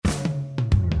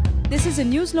This is a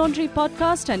News Laundry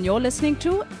podcast and you're listening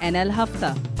to NL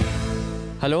Hafta.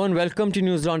 Hello and welcome to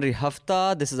News Laundry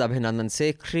Hafta. This is Abhinandan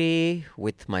Sekhri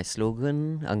with my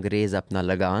slogan, Angrez Apna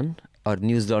Lagan, or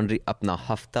News Laundry Apna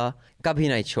Hafta, Kabhi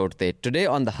Nahi Chhodte. Today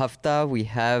on the Hafta, we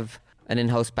have an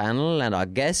in-house panel and our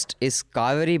guest is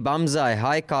Kaveri Bamzai.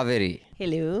 Hi, Kaveri.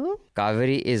 Hello.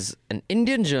 Kaveri is an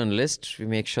Indian journalist. We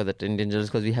make sure that Indian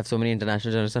journalists, because we have so many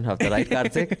international journalists on Hafta, right,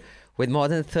 Karthik? With more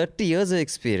than 30 years of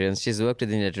experience, she's worked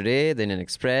with India Today, the Indian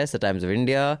Express, the Times of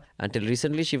India. Until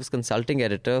recently, she was consulting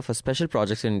editor for special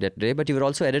projects in India Today, but you were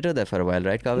also editor there for a while,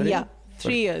 right, Kaveri? Yeah,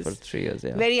 3 years. For 3 years,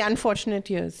 yeah. Very unfortunate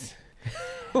years.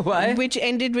 Why? Which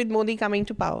ended with Modi coming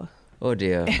to power. Oh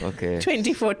dear, okay.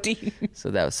 2014.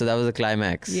 So that was the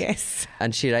climax. Yes.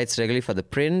 And she writes regularly for The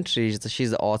Print. She's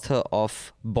the author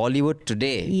of Bollywood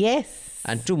Today. Yes.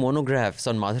 And 2 monographs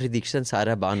on Madhuri Dixit and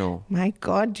Sara Bano. My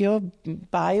God, your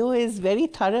bio is very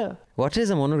thorough. What is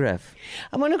a monograph?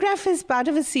 A monograph is part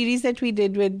of a series that we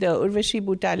did with Urvashi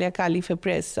Bhutalia Kali for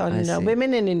Press on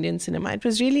women in Indian cinema. It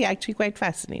was really actually quite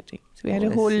fascinating. So we had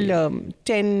a whole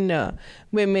 10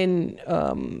 women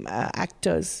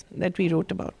actors that we wrote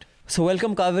about. So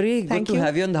welcome, Kaveri. Thank Good you. to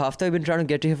have you on the Hafta. We've been trying to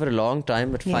get you here for a long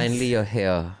time, but Yes. finally you're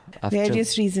here.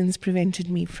 Various reasons prevented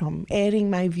me from airing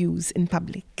my views in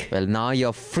public. Well, now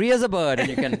you're free as a bird and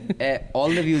you can air all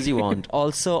the views you want.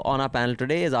 Also on our panel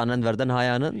today is Anand Vardhan. Hi,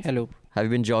 Anand. Hello. Have you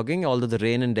been jogging, although the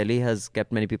rain in Delhi has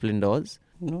kept many people indoors?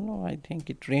 No, I think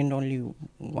it rained only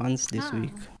once this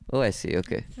week. Oh, I see.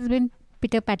 Okay. This has been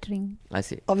pitter-pattering. I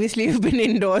see. Obviously, you've been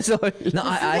indoors all, No,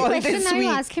 all Question this now you week.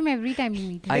 ask him every time you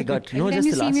meet him. I got, no, Every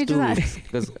just time the you see me, last 2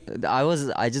 just weeks.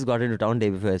 Because I just got into town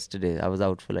day before yesterday. I was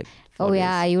out for like 4 Oh days.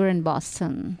 yeah, you were in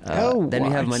Boston. Then we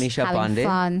have what? Manisha having Pandey.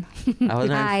 fun. I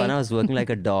wasn't having fun. Hi. I was working like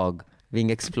a dog,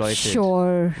 being exploited.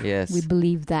 Sure. Yes. We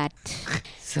believe that.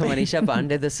 So Manisha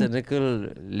Pandey, the cynical,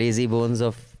 lazy bones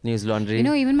of News Laundry. You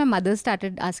know, even my mother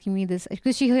started asking me this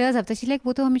because she hears after she's like,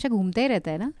 "वो तो हमेशा घूमता ही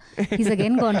रहता है ना." He's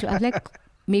again gone to. I was like,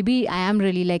 maybe I am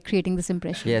really like creating this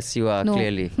impression. Yes, you are, No.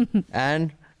 clearly.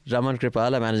 And Raman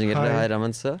Kripal, our managing editor. Hi,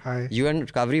 Raman sir. Hi. You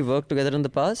and Kaveri worked together in the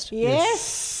past?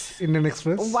 Yes. Indian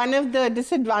Express. One of the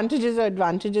disadvantages or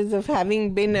advantages of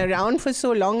having been around for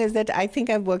so long is that I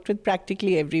think I've worked with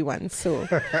practically everyone. So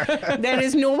there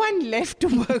is no one left to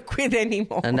work with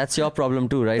anymore. And that's your problem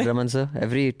too, right, Raman sir?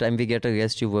 Every time we get a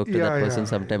guest, you work with that person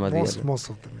sometime or the other. Most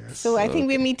of them, yes. So I think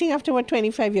we're meeting after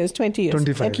 25 years, 20 years.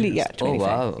 25 at least, years. yeah, 25. Oh,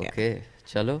 wow. yeah. Okay.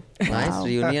 Chalo. Nice.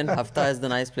 Reunion. Hafta is the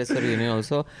nice place for reunion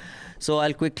also. So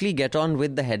I'll quickly get on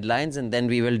with the headlines and then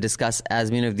we will discuss as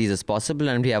many of these as possible.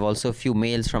 And we have also a few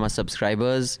mails from our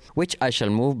subscribers, which I shall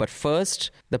move. But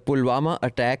first, the Pulwama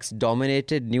attacks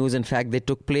dominated news. In fact, they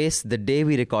took place the day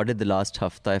we recorded the last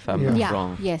Hafta, if I'm not Yeah.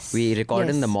 wrong. Yes. We recorded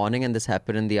in Yes. the morning and this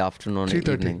happened in the afternoon,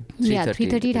 3:30. evening. Yeah,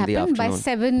 3:30 it in the happened. By afternoon.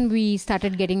 7 we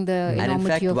started getting the And in enormity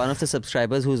fact, of... one of the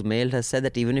subscribers who's mailed has said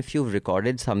that even if you've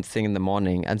recorded something in the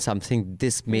morning and something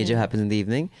this major happens in the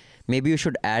evening, maybe you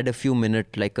should add a few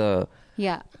minutes, like a...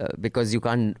 Yeah. because you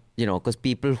can't, because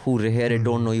people who hear it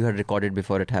don't know you had recorded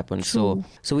before it happened. True.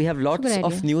 So we have lots good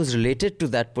of idea. news related to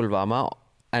that Pulwama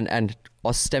and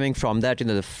stemming from that,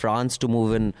 the France to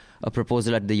move in a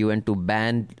proposal at the UN to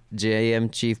ban JIM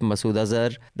chief Masood Azhar.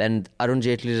 Then Arun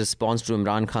Jaitley's response to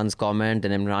Imran Khan's comment,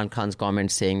 and Imran Khan's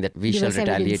comment saying that we Give shall us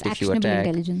evidence, retaliate if you actionable attack.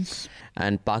 intelligence.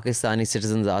 And Pakistani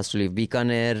citizens asked to leave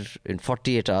Bikaner in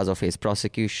 48 hours of face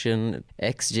prosecution.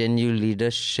 Ex-JNU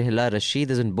leader Shehla Rashid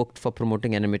has been booked for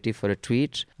promoting enmity for a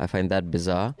tweet. I find that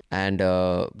bizarre. And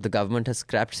the government has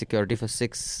scrapped security for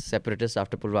 6 separatists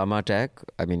after Pulwama attack.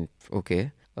 I mean,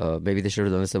 okay. Maybe they should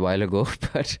have done this a while ago.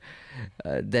 But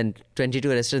then 22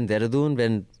 arrested in Dehradun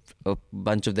when a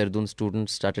bunch of Dehradun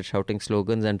students started shouting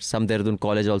slogans, and some Dehradun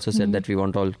college also said that we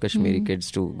want all Kashmiri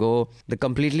kids to go. The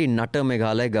completely nutter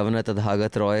Meghalaya governor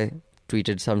Tadhagat Roy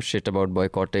tweeted some shit about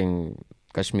boycotting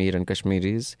Kashmir and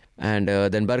Kashmiris. And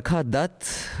then Barkha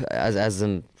Dutt, as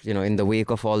in, in the wake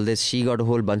of all this, she got a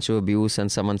whole bunch of abuse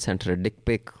and someone sent her a dick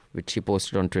pic, which she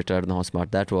posted on Twitter. I don't know how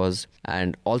smart that was.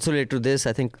 And also related to this,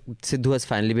 I think Sidhu has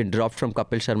finally been dropped from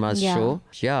Kapil Sharma's show.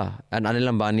 Yeah. And Anil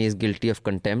Ambani is guilty of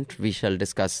contempt. We shall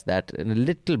discuss that in a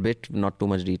little bit, not too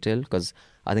much detail, because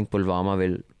I think Pulwama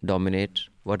will dominate.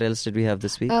 What else did we have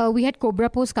this week? We had Cobra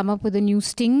Post come up with a new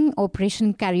sting,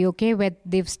 Operation Karaoke, where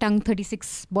they've stung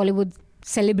 36 Bollywood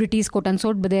celebrities, quote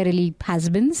unquote, but they're really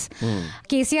has-beens.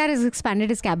 KCR has expanded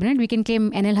his cabinet. We can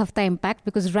claim NL Hafta impact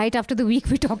because right after the week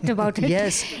we talked about it,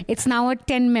 Yes. it's now a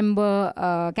 10-member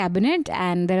cabinet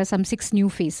and there are some 6 new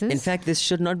faces. In fact, this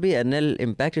should not be NL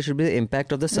impact. It should be the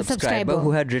impact of the subscriber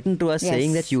who had written to us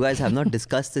saying that you guys have not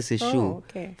discussed this issue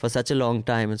for such a long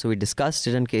time. And so we discussed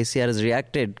it and KCR has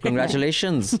reacted.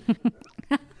 Congratulations.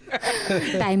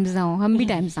 times now. Humby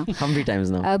times now. Humby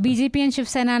times now. BJP and Shiv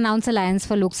Sena announce alliance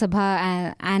for Lok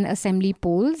Sabha and Assembly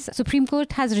polls. Supreme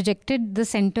Court has rejected the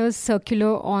centre's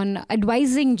circular on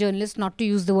advising journalists not to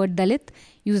use the word Dalit,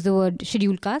 use the word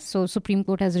scheduled caste. So Supreme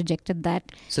Court has rejected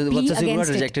that. So what the Supreme Court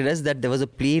rejected is that there was a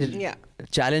plea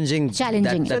challenging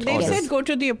that So they order. said go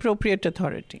to the appropriate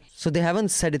authority. So they haven't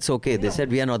said it's okay. They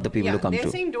said we are not the people who come they're to.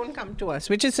 saying don't come to us,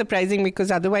 which is surprising because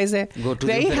otherwise they're Go to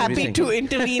very them for happy everything. to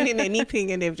intervene in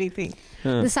anything and everything.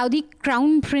 The Saudi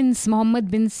Crown Prince Mohammed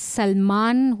bin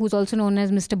Salman, who's also known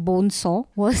as Mr. Bonesaw,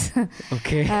 was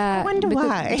Okay. I wonder because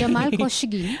why. Jamal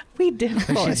Khashoggi. We did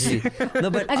pause. No,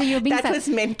 but Okay, you're being That was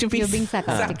meant to be you're being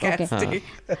sarcastic. sarcastic.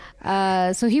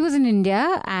 So he was in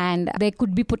India, and there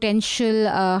could be potential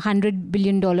 $100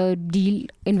 billion deal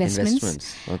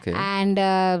investments. Okay.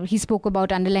 And he spoke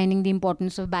about underlining the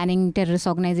importance of banning terrorist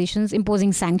organizations,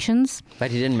 imposing sanctions. But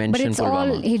he didn't mention But it's Pulwama.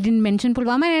 all, he didn't mention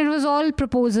Pulwama, and it was all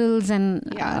proposals and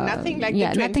Nothing like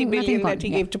yeah, the 20 billion nothing that he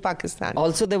yeah. gave to Pakistan.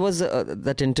 Also, there was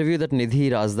that interview that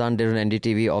Nidhi Razdan did on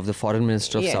NDTV of the foreign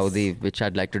minister of Yes. Saudi, which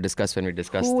I'd like to discuss when we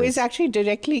discuss Who this. is actually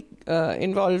directly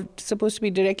supposed to be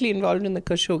directly involved in the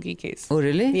Khashoggi case. Oh,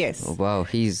 really? Yes. Oh, wow,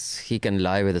 he can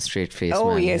lie with a straight face.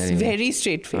 Oh, man. yes, Anyway. very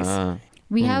straight face.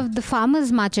 We have the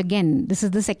Farmers' March again. This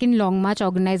is the second long march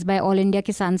organized by All India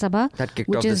Kisan Sabha. That kicked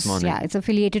which off is, this morning. Yeah, it's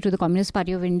affiliated to the Communist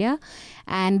Party of India.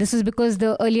 And this is because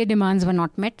the earlier demands were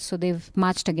not met, so they've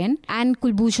marched again. And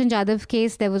Kulbhushan Jadhav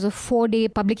case, there was a 4-day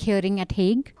public hearing at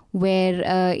Hague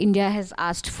where India has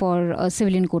asked for a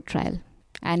civilian court trial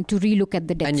and to relook at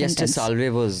the death And sentence. Justice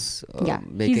Salve was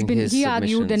making his he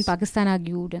argued, then submissions. Pakistan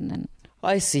argued, and then...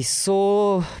 I see.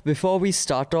 So before we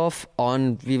start off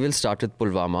we will start with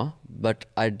Pulwama, but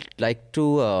I'd like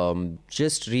to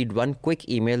just read one quick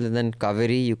email, and then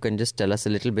Kaveri, you can just tell us a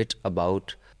little bit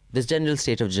about this general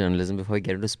state of journalism before we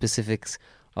get into specifics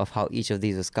of how each of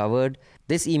these was covered.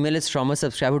 This email is from a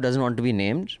subscriber who doesn't want to be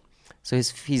named. So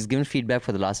he's given feedback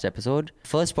for the last episode.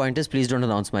 First point is, please don't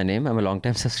announce my name. I'm a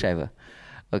long-time subscriber.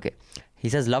 Okay. He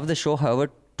says, love the show. However,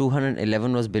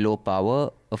 211 was below power.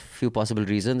 A few possible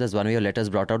reasons. As one of your letters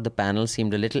brought out, the panel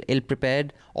seemed a little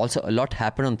ill-prepared. Also, a lot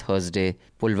happened on Thursday.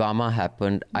 Pulwama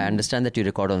happened. I understand that you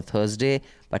record on Thursday,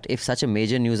 but if such a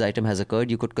major news item has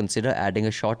occurred, you could consider adding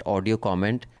a short audio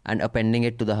comment and appending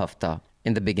it to the Hafta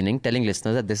in the beginning, telling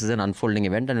listeners that this is an unfolding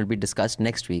event and will be discussed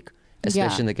next week.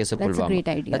 Especially in the case of that's Pulwama. a great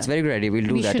idea. That's a very good idea. We'll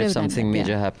do We that should if have done something that,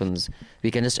 major yeah. happens.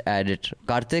 We can just add it.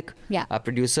 Karthik, Yeah. our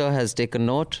producer, has taken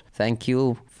note. Thank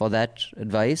you for that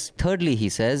advice. Thirdly, he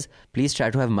says, please try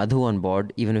to have Madhu on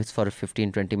board, even if it's for a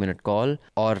 15-20 minute call,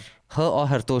 or her or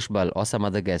Hartosh Bal or some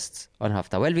other guests on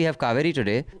Hafta. Well, we have Kaveri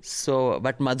today,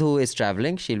 but Madhu is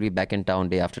traveling. She'll be back in town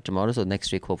day after tomorrow, so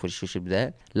next week hopefully she should be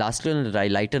there. Lastly, on a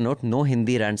lighter note, no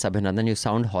Hindi rants, Abhinandan. You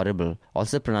sound horrible.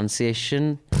 Also,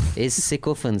 pronunciation is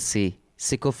sycophancy.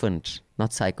 Sycophant,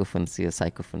 not psychophancy or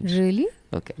sycophant. Really?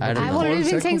 Okay, I don't I've know. always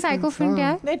been saying sycophant,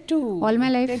 yeah. There are two. All my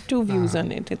life. There are two views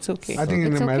on it. It's okay. I think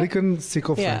in It's okay. American,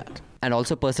 sycophant. Yeah. And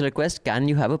also, personal request, can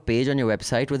you have a page on your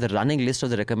website with a running list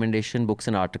of the recommendation books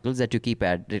and articles that you keep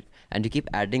adding, and you keep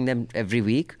adding them every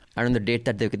week and on the date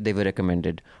that they were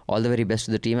recommended. All the very best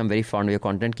to the team. I'm very fond of your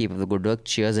content. Keep up the good work.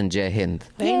 Cheers and Jai Hind.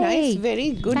 Very Yay. nice.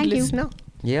 Very good Thank you. listener.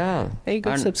 Yeah. Very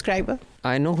good And subscriber.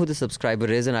 I know who the subscriber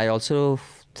is, and I also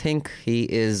think he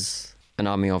is an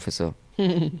army officer,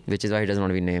 which is why he doesn't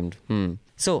want to be named.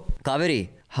 So, Kaveri,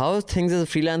 how are things as a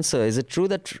freelancer? Is it true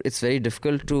that it's very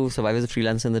difficult to survive as a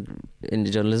freelancer in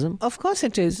journalism? Of course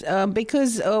it is,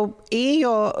 because you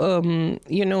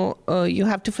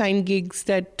have to find gigs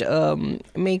that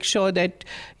make sure that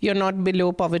you're not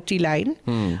below poverty line.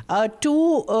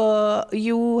 Two,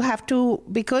 you have to,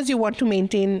 because you want to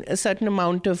maintain a certain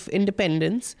amount of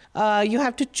independence, you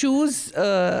have to choose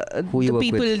the you work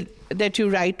people with. that you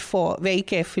write for very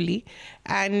carefully,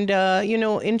 and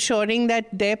ensuring that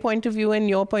their point of view and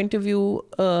your point of view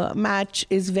match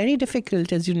is very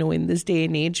difficult, as you know, in this day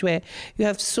and age where you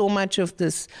have so much of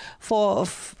this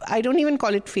I don't even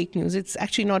call it fake news. It's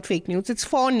actually not fake news. It's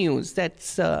for news.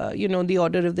 That's the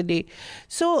order of the day.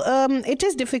 So it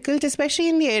is difficult, especially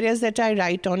in the areas that I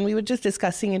write on. We were just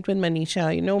discussing it with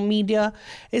Manisha. Media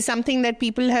is something that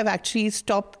people have actually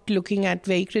stopped looking at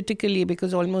very critically,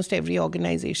 because almost every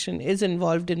organization is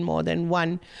involved in more than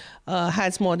one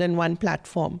has more than one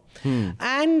platform.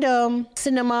 And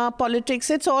cinema, politics,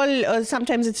 it's all,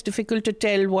 sometimes it's difficult to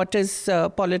tell what is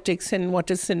politics and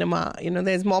what is cinema.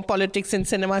 There's more politics in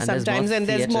cinema and sometimes, and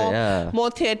there's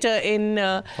more theatre in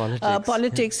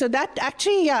politics. So that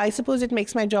actually, I suppose it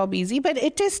makes my job easy, but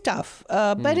it is tough.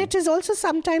 But it is also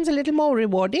sometimes a little more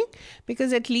rewarding,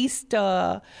 because at least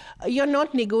you're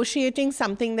not negotiating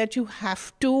something that you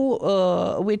have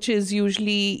to, which is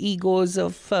usually egos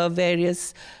of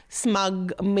various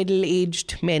smug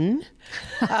middle-aged men,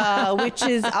 which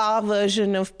is our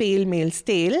version of pale male's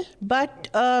tale. But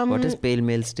what is pale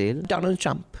male's tale? Donald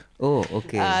Trump. Oh,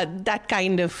 okay. That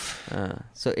kind of...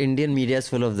 so Indian media is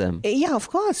full of them? Yeah, of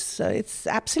course. It's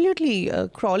absolutely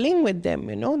crawling with them,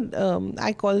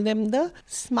 I call them the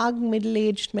smug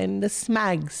middle-aged men, the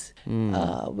smags,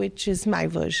 which is my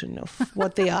version of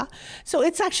what they are. So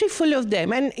it's actually full of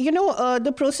them. And,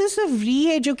 the process of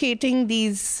re-educating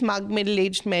these smug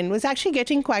middle-aged men was actually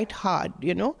getting quite hard,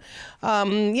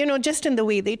 just in the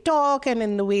way they talk and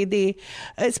in the way they,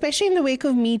 especially in the wake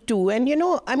of Me Too. And,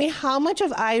 how much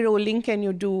of eye-rolling can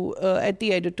you do at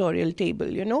the editorial table,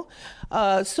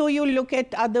 So you look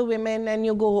at other women and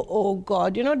you go, oh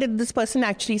God, did this person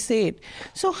actually say it?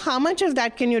 So how much of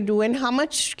that can you do, and how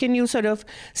much can you sort of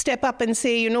step up and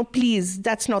say, please,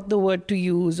 that's not the word to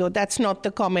use, or that's not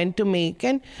the comment to make?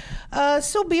 And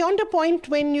so beyond a point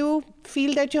when you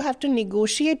feel that you have to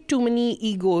negotiate too many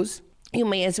egos, you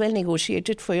may as well negotiate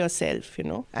it for yourself,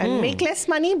 and make less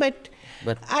money, but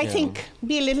I think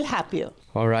be a little happier.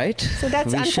 All right. So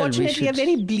that's unfortunately a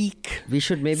very bleak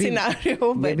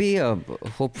scenario. Maybe,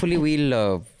 hopefully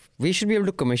we should be able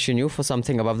to commission you for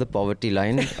something above the poverty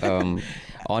line on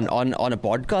a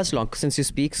podcast. Since you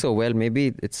speak so well,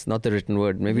 maybe it's not the written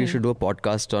word. Maybe you should do a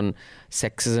podcast on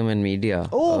sexism and media.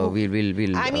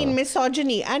 We'll I mean,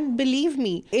 misogyny. And believe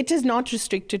me, it is not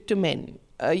restricted to men.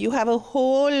 You have a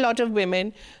whole lot of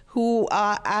women who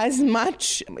are as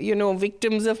much,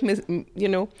 victims of,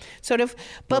 sort of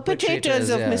perpetrators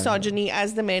of misogyny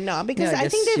as the men are. Because I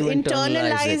think they've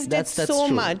internalized it so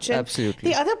true. much. And absolutely.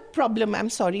 the other problem, I'm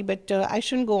sorry, but I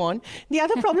shouldn't go on. The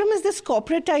other problem is this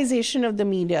corporatization of the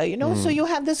media, So you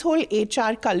have this whole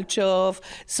HR culture of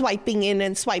swiping in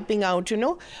and swiping out,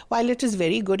 While it is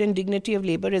very good and dignity of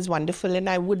labor is wonderful, and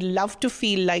I would love to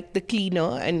feel like the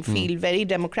cleaner and feel very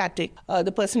democratic,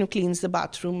 the person who cleans the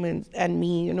bathroom and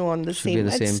me, on the same.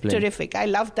 It's terrific. I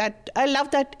love that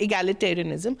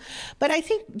egalitarianism. But I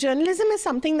think journalism is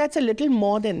something that's a little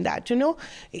more than that.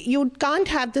 You can't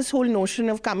have this whole notion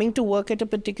of coming to work at a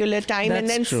particular time and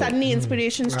then suddenly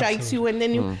inspiration strikes you, and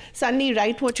then you suddenly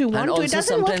write what you want to. It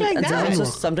doesn't work like that. Also,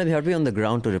 sometimes you have to be on the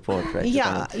ground to report, right?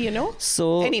 Yeah,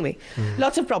 So anyway,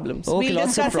 lots of problems. Okay, we'll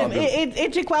discuss them.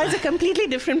 It requires a completely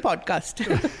different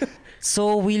podcast.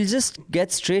 So we'll just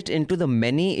get straight into the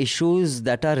many issues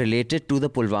that are related to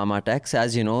the Pulwama attacks.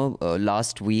 As you know,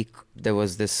 last week there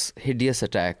was this hideous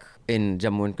attack in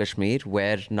Jammu and Kashmir,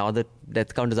 where now the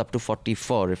death count is up to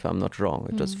 44, if I'm not wrong.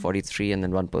 It was 43 and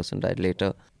then one person died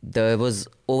later. There was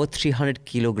over 300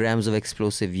 kilograms of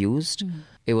explosive used.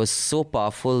 It was so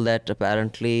powerful that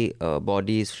apparently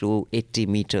bodies flew 80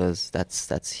 meters.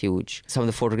 That's huge. Some of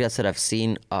the photographs that I've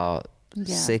seen are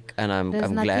sick, and I'm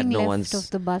glad no one's of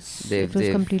the bus. It was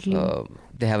completely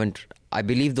they haven't. I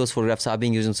believe those photographs are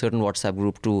being used in certain WhatsApp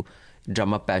group to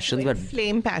drum up passions, but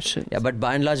flame passions. Yeah, but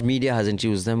by and large, media hasn't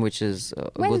used them, which is a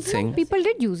good thing. People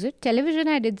did use it. Television,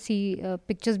 I did see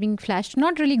pictures being flashed,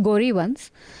 not really gory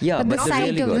ones. Yeah, but not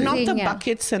really gory. Not the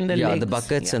buckets and the legs. Yeah, the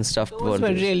buckets and stuff. Those were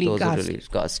really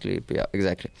ghastly. Yeah,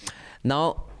 exactly.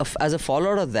 Now, as a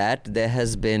follower of that, there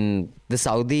has been the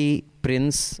Saudi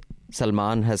Prince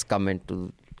Salman has come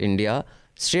into India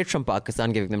straight from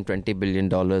Pakistan, giving them $20 billion,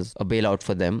 a bailout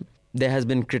for them. There has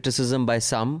been criticism by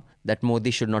some that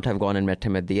Modi should not have gone and met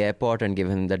him at the airport and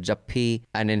given him that jappi.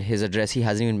 And in his address, he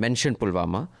hasn't even mentioned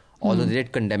Pulwama, although they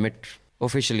did condemn it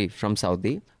officially from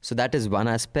Saudi. So that is one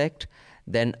aspect.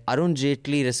 Then Arun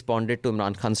Jaitley responded to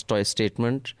Imran Khan's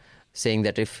statement, saying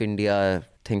that if India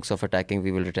thinks of attacking,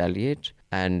 we will retaliate.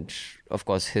 And of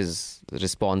course, his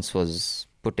response was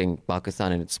putting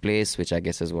Pakistan in its place, which I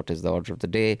guess is what is the order of the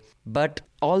day. But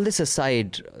all this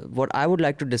aside, what I would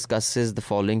like to discuss is the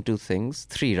following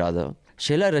three rather.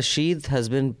 Sheila Rashid has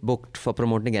been booked for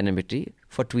promoting enmity,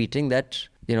 for tweeting that,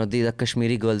 the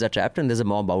Kashmiri girls are trapped and there's a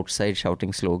mob outside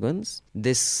shouting slogans.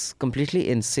 This completely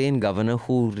insane governor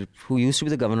who used to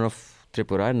be the governor of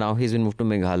Tripura, now he's been moved to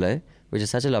Meghalaya, which is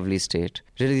such a lovely state.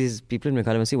 Really, these people in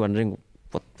Meghalaya must be wondering,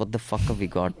 what the fuck have we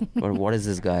got? Or what is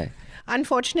this guy?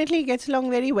 unfortunately, he gets along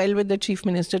very well with the Chief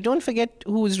Minister. Don't forget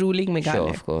who's ruling Meghalaya. Sure,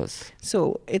 of course.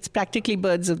 So it's practically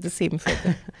birds of the same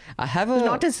feather. I have a...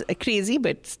 Not as crazy,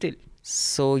 but still.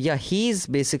 So, yeah, he's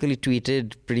basically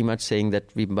tweeted pretty much saying that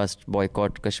we must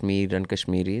boycott Kashmir and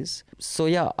Kashmiris. So,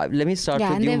 yeah, let me start with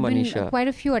you, and there have Manisha. been quite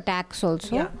a few attacks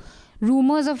also. Yeah.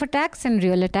 Rumors of attacks and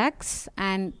real attacks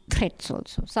and threats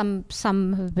also.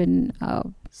 Some have been...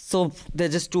 So,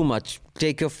 there's just too much.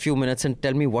 Take your few minutes and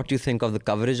tell me what you think of the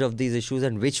coverage of these issues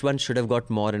and which one should have got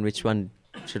more and which one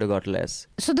should have got less.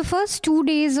 So the first 2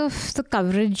 days of the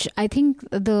coverage, I think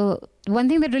the one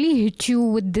thing that really hit you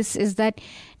with this is that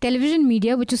television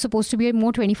media, which is supposed to be a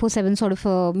more 24/7 sort of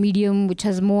a medium, which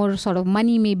has more sort of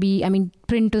money maybe, I mean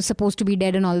print is supposed to be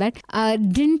dead and all that,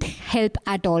 didn't help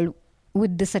at all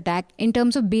with this attack in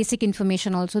terms of basic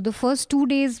information also. The first 2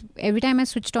 days, every time I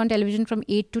switched on television from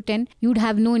 8 to 10, you'd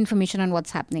have no information on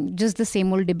what's happening. Just the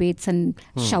same old debates and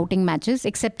shouting matches,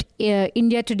 except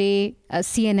India Today,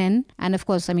 CNN, and of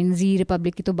course, I mean, Zee,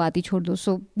 Republic ki to baat hi chhod do.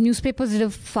 So newspapers did a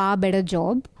far better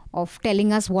job of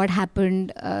telling us what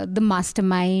happened, the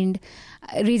mastermind,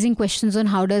 raising questions on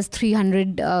how does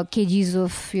 300 kgs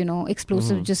of,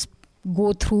 explosive just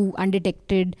go through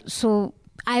undetected. So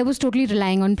I was totally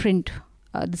relying on print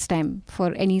this time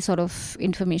for any sort of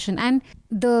information. And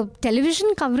the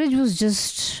television coverage was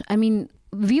just, I mean,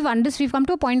 we've come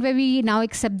to a point where we now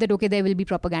accept that, okay, there will be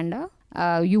propaganda.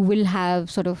 You will have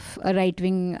sort of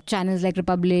right-wing channels like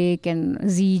Republic and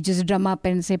Zee just drum up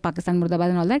and say Pakistan Murdabad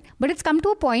and all that. But it's come to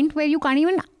a point where you can't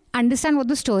even understand what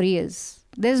the story is.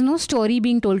 There's no story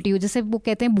being told to you. जैसे वो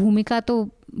कहते हैं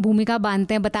भूमिका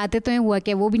बांधते हैं, बताते तो हैं हुआ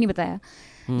क्या, वो भी नहीं बताया.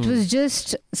 It was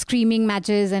just screaming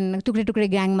matches and Tukre Tukre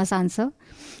Gang must answer.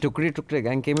 Tukre Tukre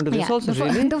Gang came into this also,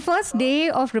 really? The first day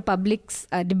of Republic's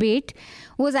debate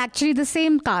was actually the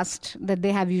same cast that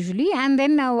they have usually. And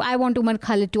then I want Umar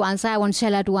Khalid to answer, I want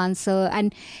Shehla to answer.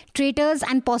 And traitors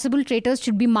and possible traitors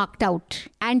should be marked out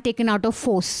and taken out of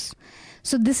force.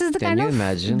 So this is the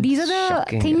these are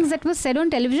the things that were said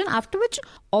on television, after which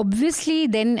obviously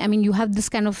then, I mean, you have this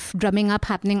kind of drumming up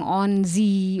happening on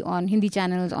Zee, on Hindi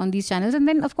channels, on these channels. And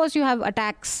then, of course, you have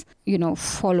attacks,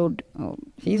 followed.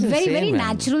 Very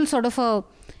natural sort of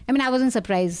I mean, I wasn't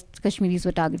surprised Kashmiris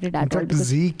were targeted at all. In fact,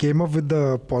 Zee came up with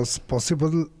the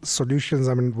possible solutions.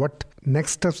 I mean, what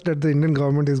next steps that the Indian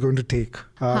government is going to take.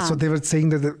 So they were saying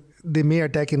that they may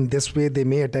attack in this way, they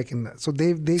may attack in that. So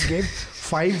they gave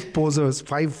five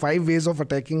ways of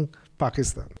attacking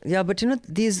Pakistan. Yeah, but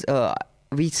these,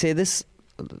 we say this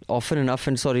often enough,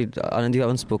 and sorry, Anand, you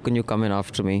haven't spoken, you come in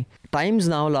after me. Times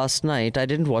Now last night, I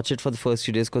didn't watch it for the first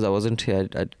few days because I wasn't here.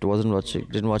 I didn't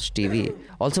watch TV.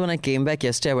 Also, when I came back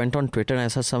yesterday, I went on Twitter and I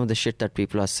saw some of the shit that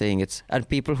people are saying. And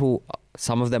people who,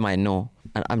 some of them I know,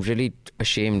 and I'm really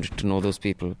ashamed to know those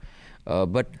people.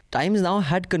 But Times Now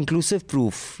had conclusive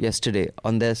proof yesterday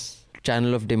on their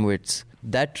channel of dimwits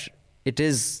that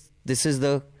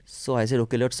so I said,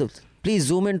 okay, please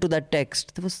zoom into that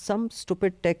text. There was some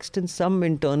stupid text in some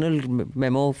internal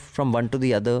memo from one to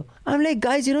the other. I'm like,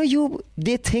 guys,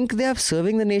 they think they are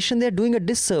serving the nation. They're doing a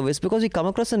disservice because we come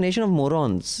across a nation of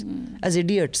morons as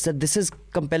idiots that this is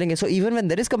compelling. So even when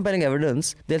there is compelling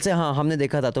evidence, they'll say, humne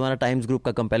dekha tha, tumhara Times Group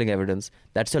ka compelling evidence.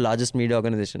 That's your largest media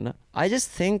organization. Na? I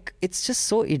just think it's just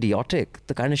so idiotic,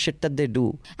 the kind of shit that they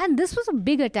do. And this was a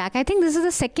big attack. I think this is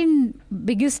the second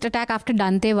biggest attack after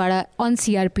Dantewada on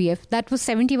CRPF. That was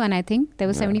 71, I think. There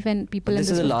were 75 people. This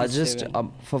is the largest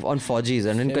on Fauji's,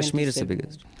 and in Kashmir it's the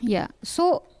biggest. Yeah.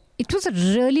 So it was a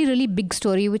really, really big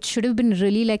story, which should have been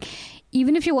really like,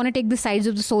 even if you want to take the sides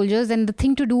of the soldiers, then the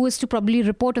thing to do is to probably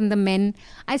report on the men.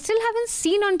 I still haven't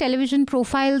seen on television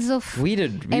profiles of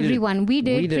everyone. We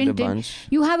did a bunch.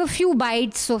 You have a few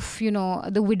bites of,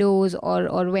 the widows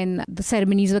or when the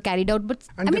ceremonies were carried out. But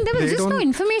I mean, there was just no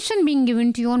information being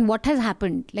given to you on what has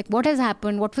happened. Like what has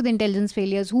happened, what were the intelligence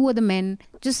failures, who were the men,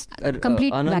 just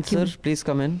complete Anand, vacuum. Sir, please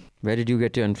come in. Where did you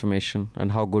get your information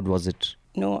and how good was it?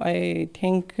 No, I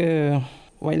think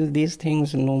while these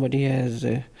things, nobody has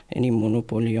any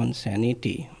monopoly on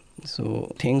sanity. So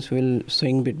things will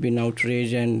swing between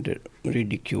outrage and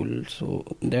ridicule. So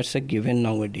that's a given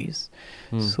nowadays.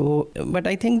 So, but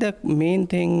I think the main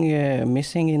thing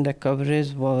missing in the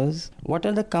coverage was what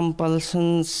are the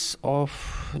compulsions of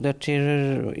the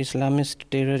Islamist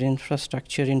terror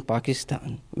infrastructure in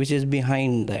Pakistan, which is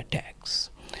behind the attacks.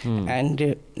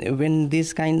 And when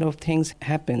these kind of things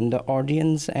happen, the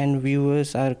audience and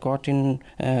viewers are caught in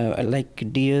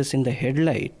like deers in the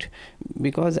headlight,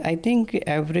 because I think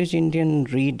average Indian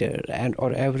reader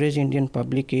or average Indian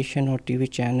publication or TV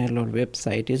channel or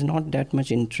website is not that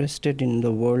much interested in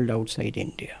the world outside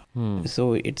India.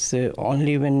 So it's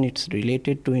only when it's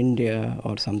related to India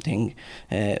or something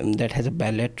that has a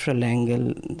bilateral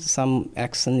angle, some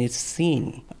action is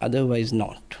seen, otherwise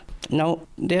not. Now,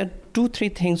 there are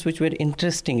 2-3 things which were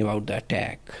interesting about the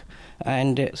attack.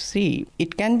 And see,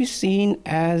 it can be seen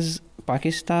as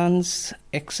Pakistan's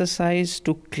exercise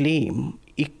to claim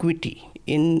equity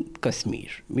in Kashmir,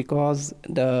 because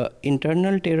the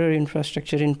internal terror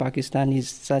infrastructure in Pakistan is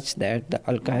such that the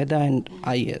Al-Qaeda and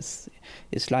IS,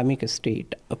 Islamic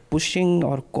State, are pushing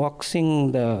or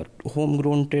coaxing the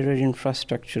homegrown terror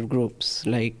infrastructure groups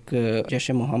like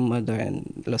Jaish-e-Mohammed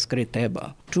and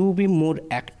Lashkar-e-Taiba to be more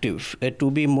active,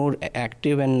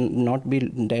 and not be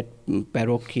that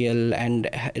parochial and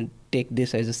take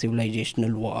this as a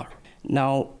civilizational war.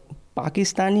 Now,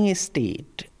 Pakistani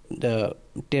state, the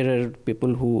terror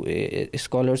people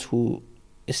scholars who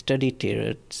study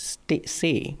terror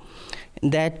say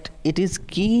that it is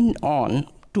keen on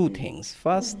 2 things.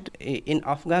 First, in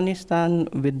Afghanistan,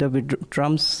 with the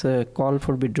Trump's call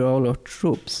for withdrawal of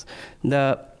troops,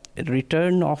 the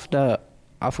return of the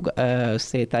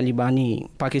Pakistani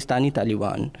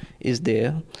Taliban is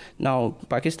there. Now,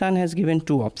 Pakistan has given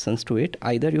 2 options to it.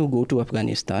 Either you go to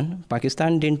Afghanistan.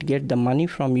 Pakistan didn't get the money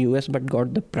from US but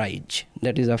got the prize,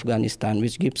 that is Afghanistan,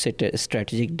 which gives it a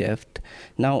strategic depth.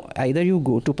 Now, either you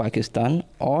go to Pakistan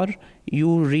or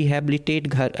you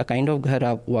rehabilitate a kind of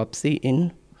ghar wapsi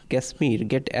in Kashmir,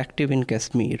 get active in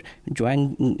Kashmir,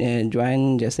 join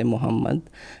Jaish-e-Mohammed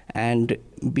and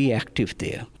be active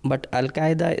there. But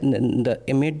Al-Qaeda, the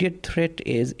immediate threat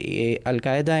is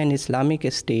Al-Qaeda and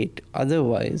Islamic State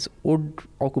otherwise would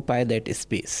occupy that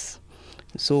space.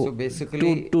 So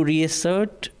basically, to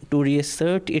reassert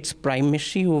its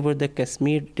primacy over the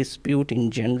Kashmir dispute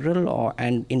in general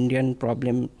and Indian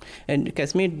problem, and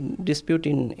Kashmir dispute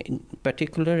in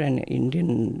particular and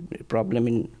Indian problem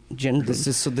in general. This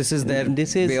is their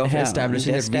way of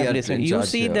establishing that we are in charge. You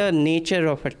see the nature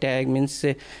of attack means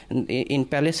in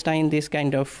Palestine this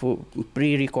kind of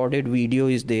pre-recorded video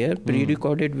is there.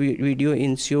 Pre-recorded video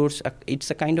ensures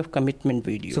it's a kind of commitment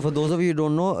video. So for those of you who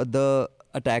don't know, the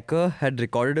attacker had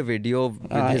recorded a video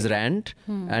with his rant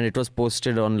and it was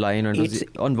posted online on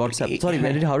WhatsApp.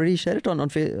 How did he share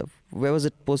it? Where was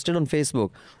it posted? On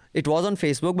Facebook. It was on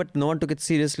Facebook, but no one took it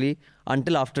seriously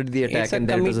until after the attack. It's a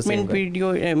commitment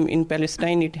video. In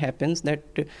Palestine, it happens that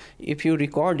if you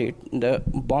record it, the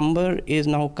bomber is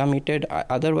now committed.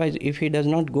 Otherwise, if he does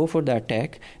not go for the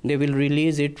attack, they will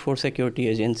release it for security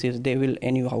agencies. They will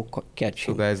anyhow catch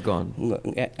him. So, guy is gone.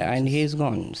 And he is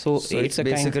gone. So it's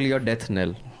basically your death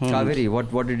knell. Kaveri,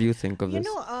 what did you think of this?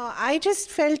 I just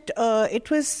felt it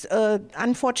was,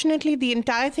 unfortunately, the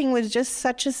entire thing was just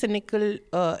such a cynical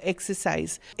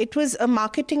exercise. It was a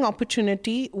marketing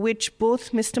opportunity which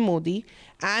both Mr. Modi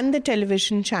and the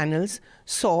television channels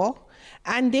saw,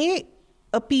 and they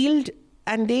appealed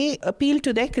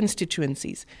to their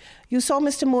constituencies. You saw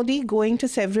Mr. Modi going to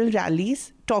several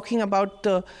rallies, talking about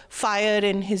the fire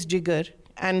in his jigar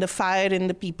and the fire in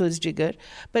the people's jigar,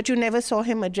 but you never saw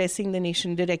him addressing the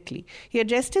nation directly. He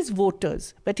addressed his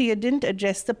voters, but he didn't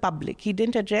address the public. He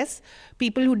didn't address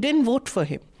people who didn't vote for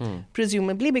him,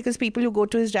 presumably because people who go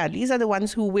to his rallies are the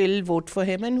ones who will vote for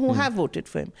him and who have voted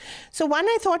for him. So one,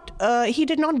 I thought he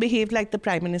did not behave like the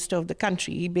Prime Minister of the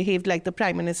country. He behaved like the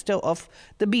Prime Minister of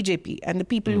the BJP and the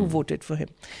people who voted for him,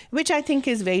 which I think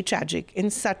is very tragic in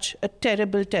such a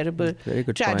terrible, terrible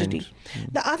tragedy.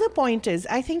 The other point is,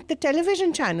 I think the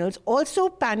television channels also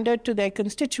pandered to their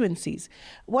constituencies.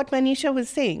 What Manisha was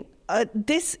saying,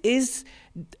 this is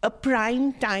a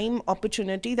prime time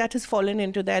opportunity that has fallen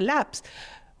into their laps.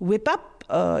 Whip up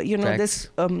this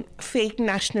fake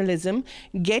nationalism,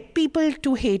 get people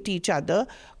to hate each other,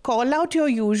 call out your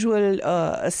usual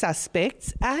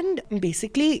suspects, and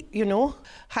basically,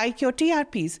 hike your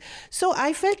TRPs. So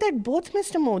I felt that both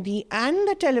Mr. Modi and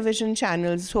the television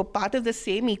channels, who are part of the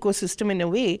same ecosystem in a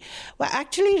way, were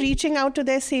actually reaching out to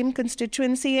their same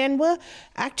constituency and were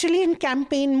actually in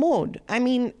campaign mode.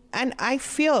 And I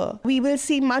fear we will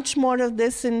see much more of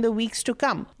this in the weeks to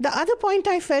come. The other point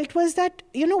I felt was that,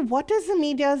 what is the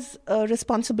media's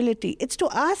responsibility? It's to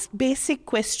ask basic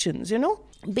questions,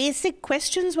 Basic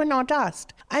questions were not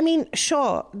asked.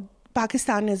 Sure,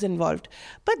 Pakistan is involved,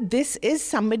 but this is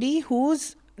somebody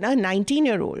whose a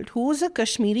 19-year-old who's a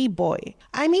Kashmiri boy.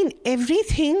 I mean,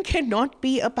 everything cannot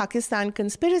be a Pakistan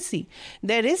conspiracy.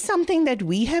 There is something that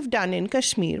we have done in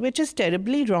Kashmir which is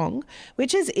terribly wrong,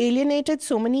 which has alienated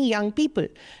so many young people.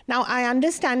 Now, I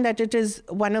understand that it is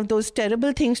one of those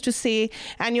terrible things to say,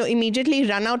 and you immediately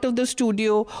run out of the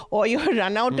studio, or you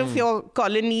run out of your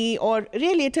colony, or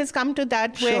really it has come to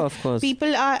that where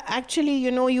people are actually,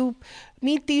 you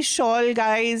meet these shawl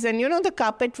guys and, the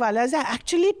carpet wallas are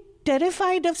actually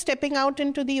terrified of stepping out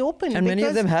into the open. And many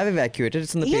of them have evacuated.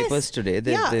 It's in the papers today.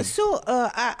 So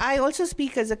I also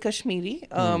speak as a Kashmiri.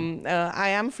 I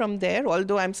am from there,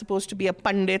 although I'm supposed to be a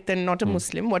Pandit and not a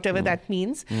Muslim, whatever that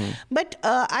means. But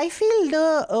I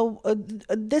feel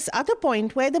this other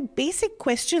point where the basic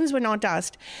questions were not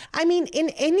asked. I mean, in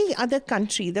any other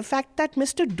country, the fact that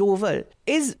Mr. Doval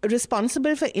is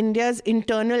responsible for India's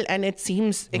internal and it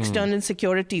seems external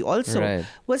security also,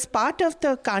 was part of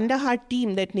the Kandahar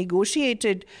team that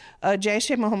negotiated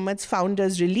Jaish-e-Mohammed's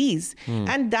founder's release.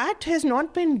 And that has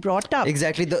not been brought up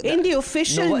in the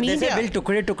official media. They say,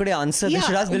 will Tukde answer? They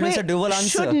should ask, will Mr. Doval answer?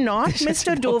 Should not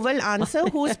Mr. Doval answer,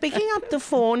 who's picking up the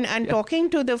phone and talking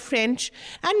to the French.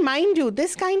 And mind you,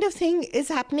 this kind of thing is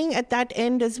happening at that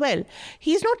end as well.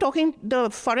 He's not talking, the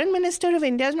foreign minister of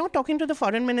India is not talking to the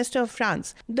foreign minister of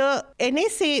France. The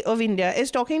NSA of India is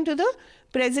talking to the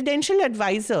presidential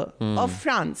advisor of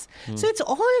France. So it's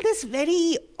all this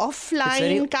very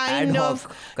offline kind of,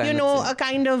 a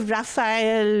kind of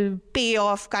Raphael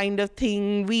payoff kind of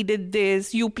thing. We did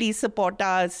this, you please support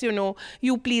us,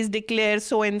 you please declare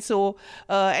so-and-so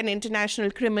an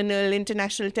international criminal,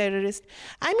 international terrorist.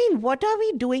 I mean, what are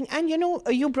we doing? And,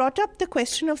 you brought up the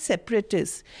question of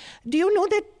separatists. Do you know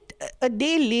that a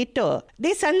day later,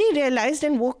 they suddenly realized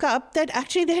and woke up that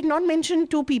actually they had not mentioned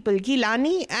two people,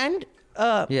 Gilani and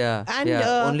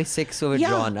only 6 were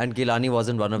withdrawn, and Gilani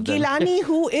wasn't one of them. Gilani,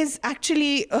 who is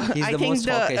actually, I think,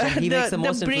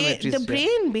 the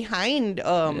brain behind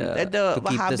the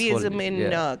Wahhabism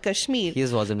in Kashmir.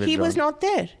 He was not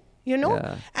there.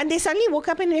 And they suddenly woke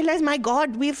up and realized, my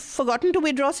God, we've forgotten to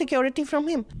withdraw security from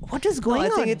him. What is going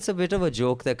on? I think it's a bit of a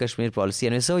joke, the Kashmir policy.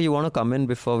 Anyway, so you want to come in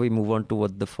before we move on to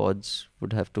what the Fauj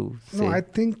would have to say? No, I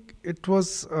think it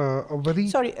was a very...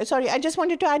 Sorry, I just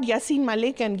wanted to add Yassin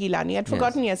Malik and Gilani. I'd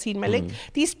forgotten Yassin Malik.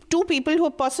 These two people who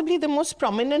are possibly the most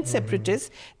prominent separatists,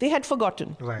 they had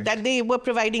forgotten that they were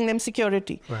providing them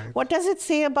security. What does it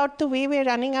say about the way we're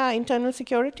running our internal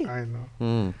security? I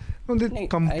know. No,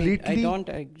 I don't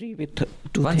agree with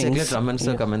two One things. Let Raman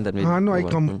sir come in.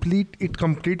 It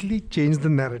completely changed the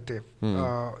narrative.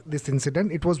 This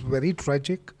incident, it was very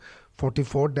tragic,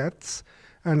 44 deaths.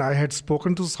 And I had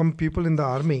spoken to some people in the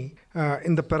army,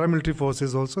 in the paramilitary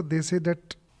forces also. They say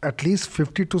that at least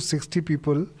 50 to 60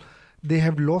 people, they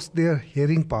have lost their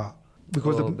hearing power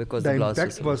because the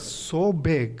impact was so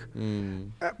big.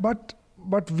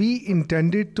 But we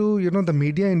intended to, the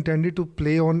media intended to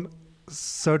play on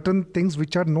certain things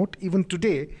which are not even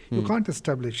today. You can't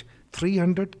establish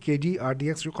 300 kg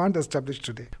RDX. You can't establish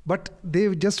today. But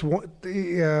they just want...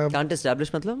 can't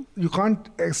establish, matlab? You can't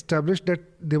establish that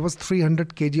there was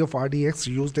 300 kg of RDX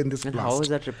used in this blast. How is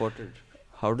that reported?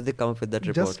 How did they come up with that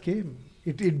report? Just came.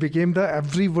 It became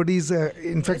everybody's...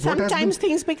 in fact, sometimes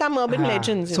things become urban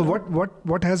legends. So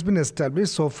what has been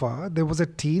established so far, there was a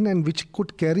teen and which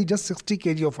could carry just 60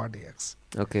 kg of RDX.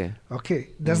 Okay.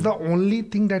 That's the only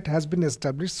thing that has been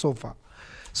established so far.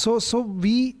 So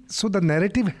the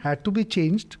narrative had to be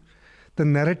changed. The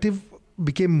narrative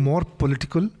became more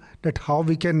political, that how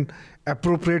we can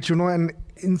appropriate, an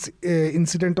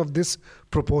incident of this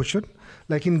proportion.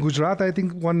 Like in Gujarat, I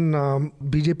think one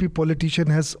BJP politician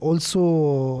has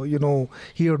also,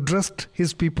 he addressed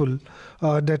his people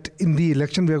that in the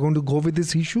election we are going to go with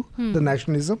this issue, the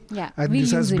nationalism. And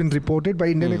this has been reported by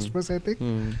Indian Express, I think.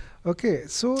 Okay,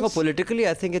 so politically,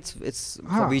 I think it's for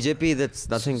BJP. That's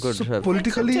nothing good. So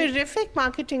politically, it's a terrific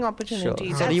marketing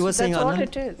opportunity. Sure. You were saying, that's all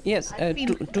it is. Yes,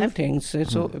 two things.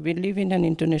 So we live in an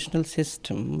international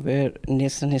system where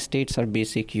nation states are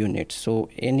basic units. So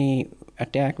any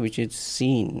attack which is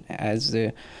seen as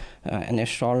an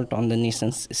assault on the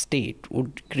nation's state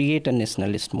would create a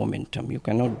nationalist momentum. You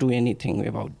cannot do anything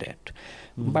about that.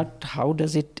 But how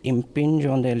does it impinge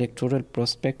on the electoral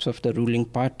prospects of the ruling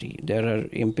party? There are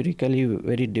empirically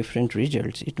very different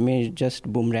results. It may just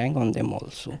boomerang on them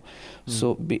also.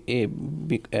 So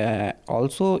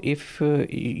also if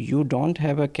you don't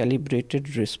have a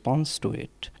calibrated response to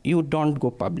it, you don't go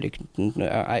public.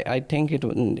 I think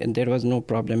there was no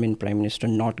problem in Prime Minister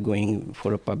not going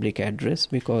for a public address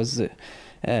because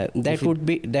that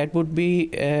would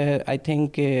be I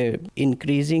think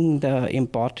increasing the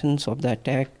importance of the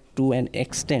attack to an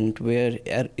extent where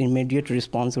an immediate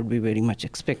response would be very much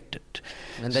expected.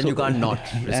 And then you can't not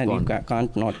respond. And you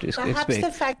can't not expect. Perhaps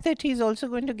the fact that he's also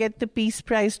going to get the Peace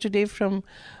Prize today from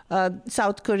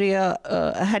South Korea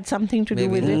had something to do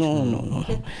with it.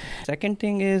 No. Second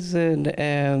thing is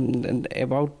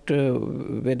about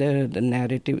whether the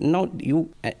narrative. No,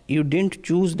 you didn't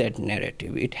choose that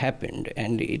narrative. It happened,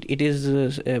 and it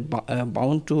is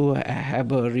bound to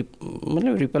have a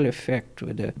ripple effect.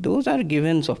 Those are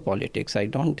givens of politics. I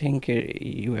don't think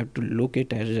you have to look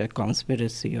it as a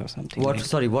conspiracy or something.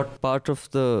 What part of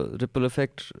the ripple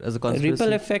effect as a conspiracy?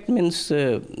 Ripple effect means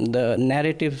the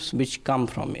narratives which come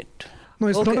from it. No,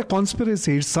 it's not a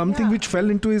conspiracy. It's something which fell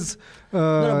into his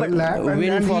lap,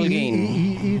 and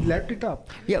he lapped it up.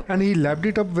 Yeah. And he lapped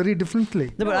it up very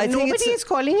differently. No, but I think nobody is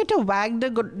calling it a wag the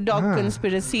dog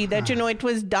conspiracy, that, it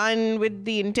was done with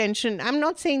the intention. I'm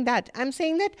not saying that. I'm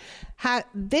saying that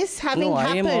this having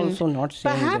happened, I am also not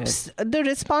saying perhaps the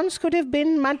response could have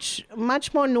been much,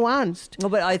 much more nuanced. No,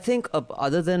 but I think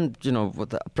other than, what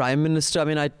the Prime Minister, I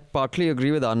mean, I partly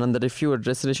agree with Anand that if you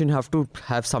address an issue, you have to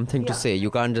have something to say.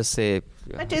 You can't just say...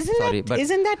 But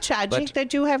isn't that tragic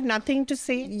that you have nothing to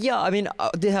say? Yeah, I mean,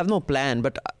 they have no plan,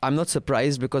 but I'm not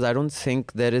surprised because I don't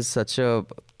think there is such a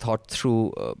thought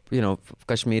through,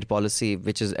 Kashmir policy,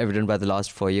 which is evident by the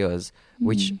last 4 years,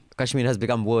 which Kashmir has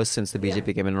become worse since the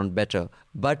BJP came in, not better.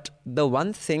 But the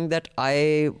one thing that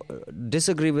I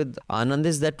disagree with Anand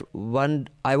is that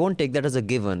I won't take that as a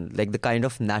given, like the kind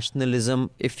of nationalism,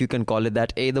 if you can call it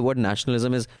that. The word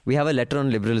nationalism is, we have a letter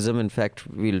on liberalism. In fact,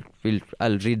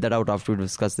 I'll read that out after we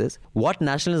discuss this. What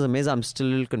nationalism is, I'm still a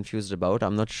little confused about.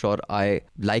 I'm not sure I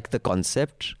like the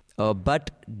concept. But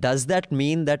does that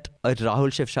mean that a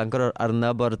Rahul Shiv Shankar or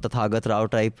Arnab or Tathagat Rao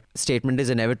type statement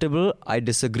is inevitable? I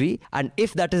disagree. And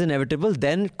if that is inevitable,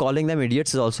 then calling them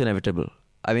idiots is also inevitable.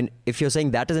 I mean, if you're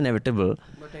saying that is inevitable...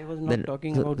 But I was not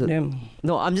talking about them.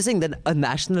 No, I'm just saying that a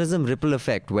nationalism ripple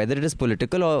effect, whether it is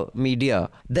political or media,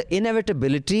 the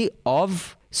inevitability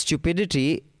of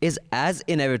stupidity is as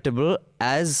inevitable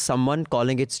as someone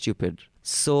calling it stupid.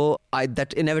 So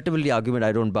that inevitability argument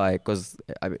I don't buy, because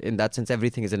in that sense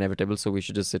everything is inevitable, so we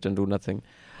should just sit and do nothing.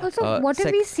 Also, what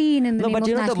have we seen in the name of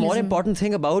nationalism? The more important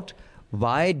thing about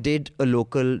why did a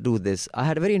local do this? I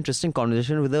had a very interesting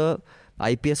conversation with a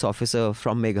IPS officer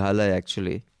from Meghalaya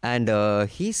actually, and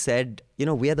he said,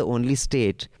 we are the only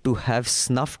state to have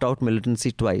snuffed out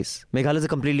militancy twice. Meghalaya is a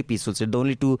completely peaceful state. The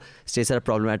only two states that are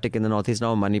problematic in the northeast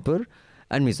now are Manipur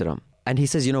and Mizoram. And he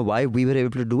says, why we were able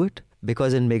to do it?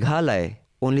 Because in Meghalaya,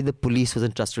 only the police was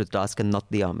entrusted with the task and not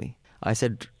the army. I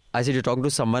said, you're talking to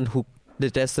someone who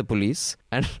detests the police,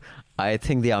 and I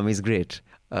think the army is great.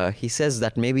 He says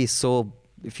that maybe so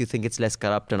if you think it's less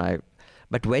corrupt,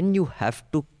 but when you have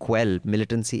to quell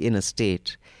militancy in a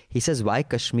state, he says why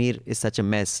Kashmir is such a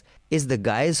mess is the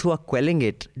guys who are quelling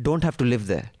it don't have to live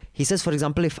there. He says, for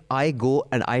example, if I go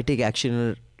and I take action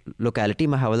in a locality,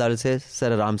 my Havaldar will say,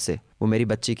 Sir, Aram se, wo meri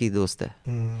bachchi ki dost hai.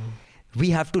 We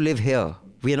have to live here.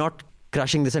 We are not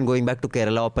crushing this and going back to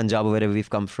Kerala or Punjab or wherever we've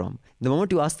come from. The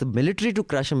moment you ask the military to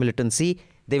crush a militancy,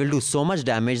 they will do so much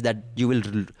damage that you will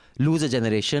lose a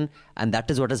generation, and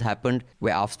that is what has happened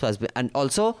where AFSPA has been. And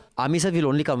also, army said will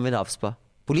only come with AFSPA.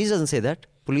 Police doesn't say that.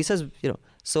 Police says,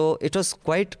 so it was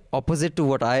quite opposite to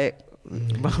what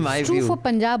my True view. for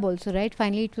Punjab also, right?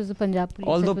 Finally, it was the Punjab police.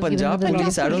 Although Punjab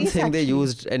police, I don't think they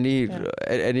used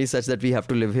any such that we have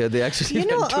to live here. They actually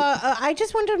I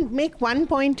just want to make one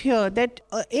point here that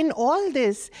in all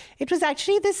this, it was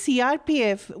actually the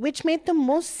CRPF which made the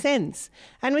most sense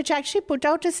and which actually put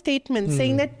out a statement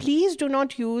saying that please do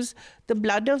not use the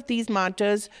blood of these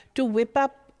martyrs to whip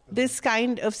up this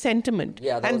kind of sentiment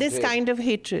and this kind of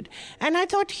hatred. And I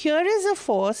thought, here is a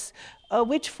force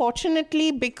which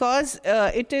fortunately, because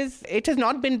it has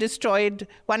not been destroyed,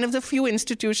 one of the few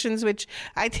institutions which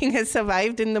I think has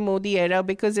survived in the Modi era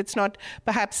because it's not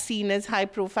perhaps seen as high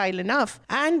profile enough.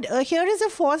 And here is a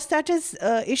force that is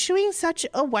issuing such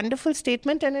a wonderful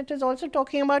statement, and it is also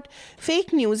talking about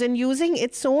fake news and using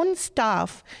its own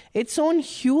staff, its own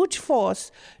huge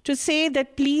force to say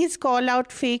that please call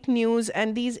out fake news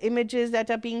and these images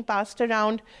that are being passed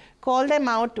around, call them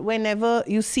out whenever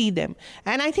you see them.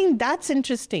 And I think that's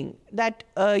interesting, that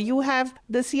you have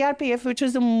the CRPF, which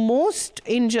was the most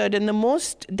injured and the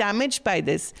most damaged by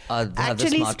this,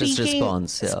 actually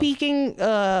speaking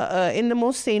in the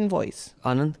most sane voice.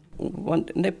 Anand?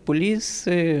 The police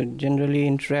generally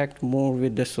interact more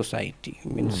with the society.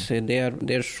 Means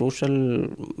their social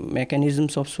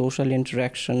mechanisms of social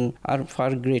interaction are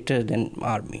far greater than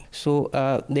army. So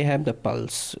they have the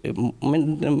pulse.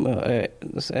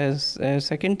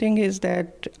 Second thing is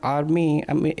that army,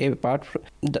 apart from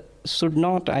should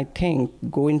not, I think,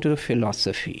 go into the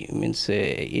philosophy. Means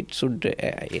it should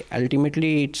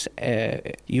ultimately its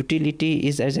utility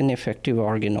is as an effective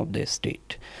organ of the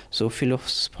state. So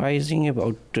philosophizing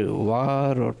about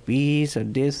war or peace or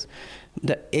this,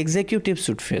 the executive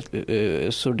should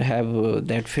have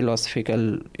that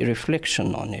philosophical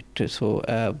reflection on it. So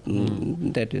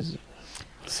that is.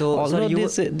 So although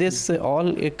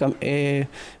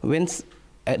when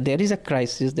there is a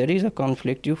crisis, there is a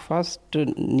conflict, you first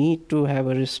need to have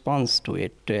a response to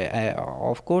it.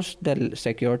 Of course, the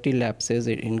security lapses,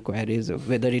 inquiries,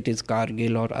 whether it is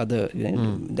Kargil or other,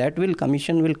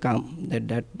 commission will come,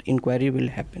 that inquiry will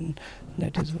happen.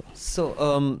 That is all. So,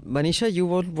 Manisha, you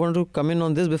want to come in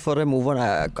on this before I move on?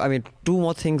 I mean, two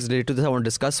more things related to this I want to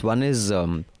discuss. One is,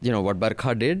 what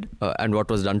Barkha did and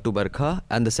what was done to Barkha.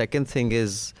 And the second thing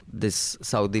is this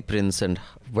Saudi prince and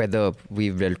whether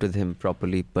we've dealt with him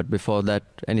properly. But before that,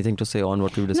 anything to say on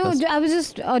what we've discussed? No, I was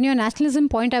just, on your nationalism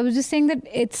point, I was just saying that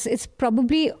it's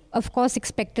probably, of course,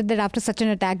 expected that after such an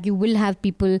attack, you will have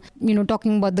people,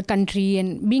 talking about the country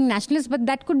and being nationalist. But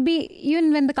that could be,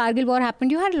 even when the Kargil war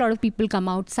happened, you had a lot of people come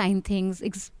out, sign things,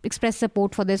 express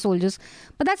support for their soldiers.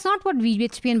 But that's not what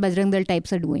VHP and Bajrang Dal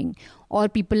types are doing, or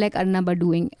people like Arnab are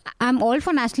doing. I'm all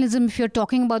for nationalism if you're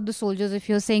talking about the soldiers, if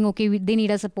you're saying, okay, they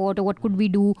need our support, or what could we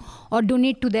do, or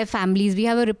donate to their families. We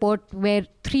have a report where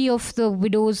 3 of the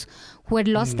widows who had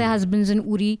lost their husbands in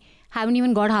Uri haven't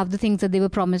even got half the things that they were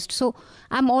promised. So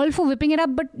I'm all for whipping it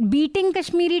up, but beating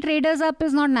Kashmiri traders up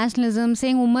is not nationalism.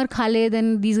 Saying Umar Khalid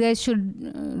and these guys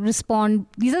should respond.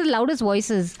 These are the loudest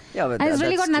voices. Yeah, but and it's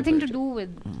really got nothing to do with...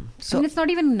 So, it's not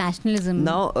even nationalism.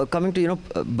 Now, coming to,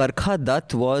 Barkha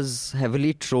Dutt was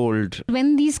heavily trolled.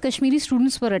 When these Kashmiri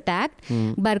students were attacked,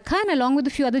 Barkha and along with a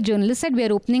few other journalists said, we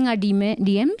are opening our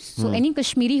DMs. So any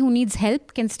Kashmiri who needs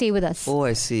help can stay with us. Oh,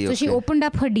 I see. So she opened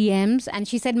up her DMs and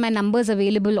she said, my number is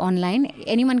available online.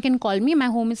 Anyone can call me. My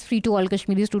home is free to all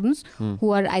Kashmiri students who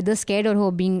are either scared or who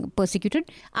are being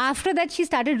persecuted. After that, she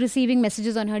started receiving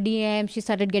messages on her DM. She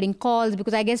started getting calls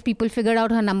because I guess people figured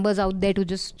out her numbers out there to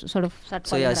just sort of start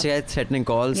calling her. She had threatening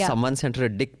calls. Yeah. Someone sent her a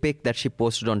dick pic that she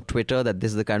posted on Twitter that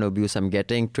this is the kind of abuse I'm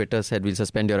getting. Twitter said we'll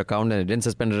suspend your account, and it didn't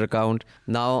suspend her account.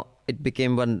 Now it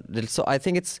became one. So I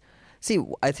think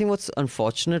I think what's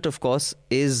unfortunate, of course,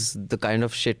 is the kind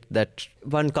of shit that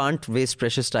one can't waste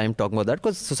precious time talking about that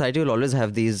because society will always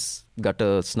have these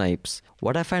gutter snipes.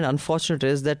 What I find unfortunate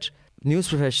is that news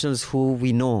professionals who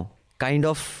we know kind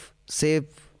of say,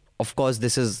 of course,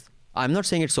 I'm not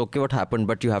saying it's okay what happened,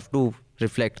 but you have to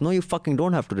reflect. No, you fucking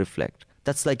don't have to reflect.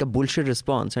 That's like a bullshit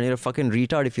response. And you're a fucking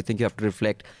retard if you think you have to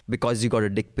reflect because you got a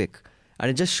dick pic. And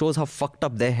it just shows how fucked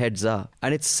up their heads are.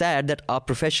 And it's sad that our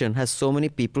profession has so many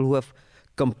people who have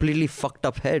completely fucked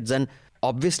up heads. And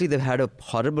obviously they've had a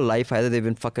horrible life. Either they've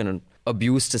been fucking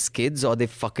abused as kids or they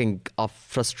fucking are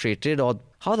frustrated. Or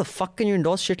how the fuck can you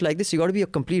endorse shit like this? You got to be a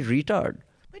complete retard.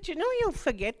 But you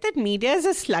forget that media is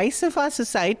a slice of our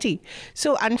society.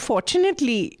 So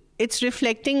unfortunately, it's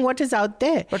reflecting what is out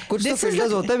there. But kuch to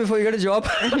filters hota hai before you get a job.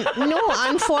 No,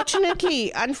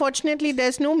 unfortunately,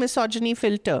 there's no misogyny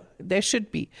filter. There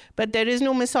should be, but there is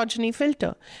no misogyny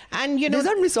filter. And there's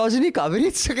not misogyny, Kaveri.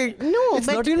 It's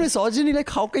not even misogyny. Like,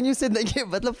 how can you say that?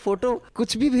 Matlab photo,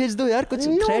 kuch bhi bhej do yaar.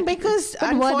 No, because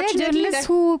but were there journalists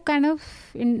who kind of...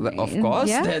 of course.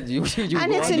 Yeah? You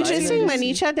and it's interesting,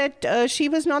 Manisha, that she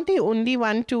was not the only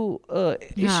one to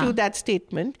issue that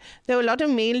statement. There were a lot of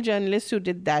male journalists who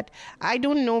did that. I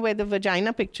don't know whether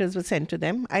vagina pictures were sent to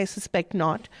them. I suspect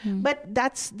not. But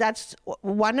that's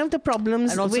one of the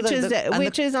problems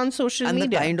which is on social media.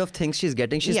 And the kind of things she's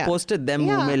getting. She's posted them,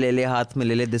 muh mein le le, haath mein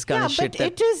le le, this kind of shit. But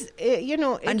it is,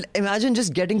 and imagine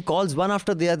just getting calls one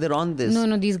after the other on this.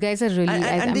 No, these guys are really...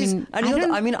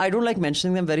 I don't like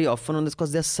mentioning them very often on this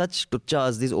because they're such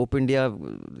tuchas, these Open India,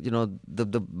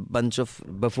 the bunch of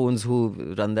buffoons who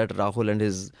run that, Rahul and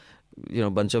his,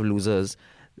 bunch of losers.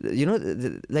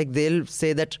 Like they'll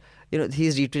say that,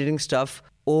 he's retweeting stuff.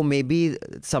 Oh, maybe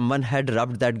someone had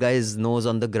rubbed that guy's nose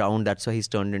on the ground. That's why he's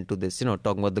turned into this,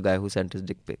 talking about the guy who sent his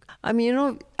dick pic. I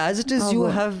mean, as it is, you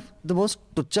have the most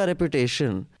tucha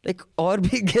reputation. Like, aur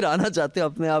bhi girana chahte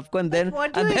ho apne aap ko, and then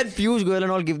Piyush Goyal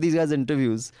and all give these guys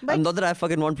interviews. And not that I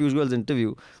fucking want Piyush Goyal's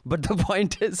interview, but the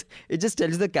point is, it just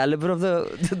tells you the caliber of the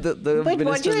But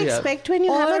what do you expect when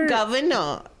you have a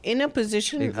governor in a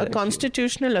position, a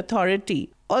constitutional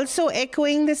authority, also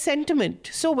echoing the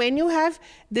sentiment? So when you have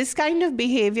this kind of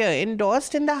behavior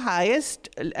endorsed at the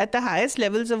highest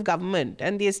levels of government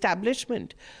and the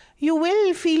establishment, you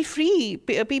will feel free.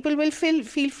 People will feel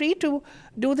free to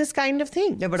do this kind of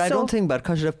thing. Yeah, but I don't think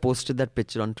Barkha should have posted that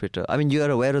picture on Twitter. I mean, you are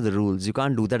aware of the rules. You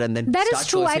can't do that and then That start is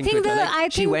true. I cursing think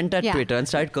Twitter. She went at Twitter and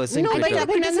started cursing No, Twitter. but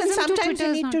criticism to sometimes Twitter you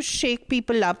is need not- to shake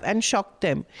people up and shock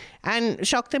them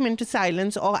into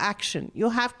silence or action. You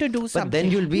have to do something. But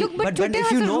then you'll be. Look, but but Twitter if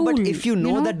has you a know, but rule, if you you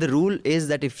know know? that the rule is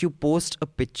that if you post a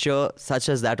picture such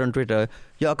as that on Twitter,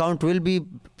 your account will be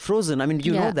frozen. I mean,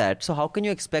 you know that. So how can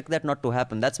you expect that not to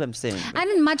happen? That's what I'm saying.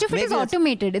 And much of it is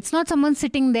automated. It's not someone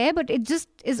sitting there, but it just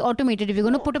is automated. If you're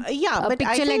going to put a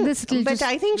picture like this, it'll but just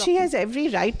I think she has every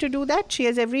right to do that. She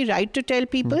has every right to tell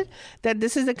people that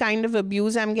this is the kind of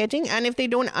abuse I'm getting, and if they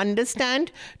don't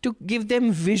understand, to give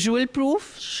them visual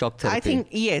proof. Shock therapy. I think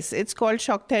yes, it's called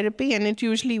shock therapy, and it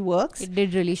usually works. It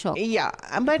did really shock. Yeah,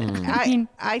 but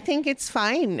I think it's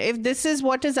fine if this is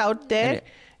what is out there.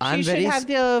 She should have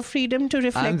the freedom to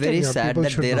reflect. I'm very sad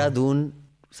that should know. Dehradun,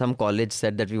 some college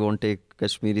said that we won't take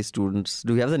Kashmiri students.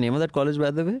 Do you have the name of that college, by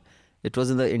the way? It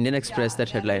was in the Indian Express, that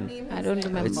headline. I don't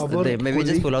remember. Maybe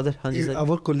just pull out that.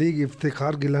 Our colleague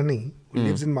Iftikhar Gilani, who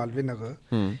lives in Malvi Nagar,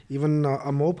 even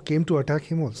a mob came to attack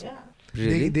him also. Yeah.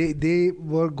 Really? They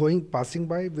were passing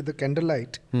by with a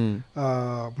candlelight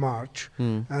march,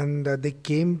 and they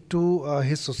came to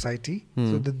his society.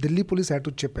 So the Delhi police had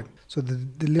to chip in. So the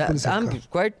Delhi police. I'm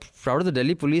quite proud of the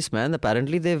Delhi police, man.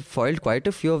 Apparently, they've foiled quite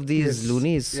a few of these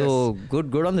loonies. So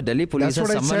good on the Delhi police. That's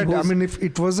what I said. I mean, if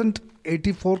it wasn't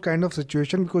 84 kind of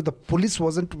situation, because the police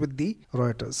wasn't with the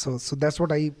rioters. So that's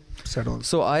what I said also.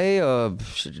 So I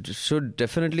should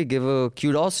definitely give a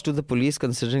kudos to the police,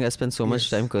 considering I spent so much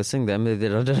time cursing them. They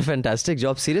done a fantastic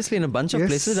job. Seriously, in a bunch of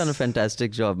places, done a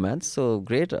fantastic job, man. So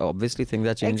great. Obviously, things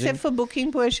are changing. Except for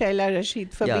booking poor Shaila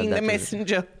Rashid for being the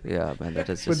messenger. Yeah, man, that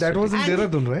is just. But that was in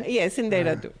Dehradun, right? Yes, in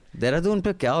Dehradun. Dehradun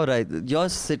pe kya ho raha hai? Your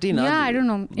city, na? Yeah, I don't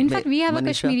know. In fact, we have a Manisha?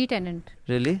 Kashmiri tenant.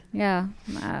 Really? Yeah.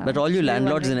 But all you we were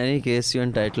landlords, in wondering. any case, you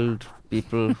entitled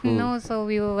people who. No, so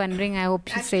we were wondering. I hope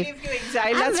she's Actually, safe. if you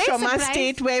exile I'm us very from our surprised.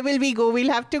 state, where will we go?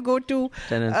 We'll have to go to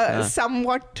Tenants,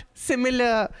 somewhat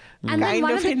similar And then kind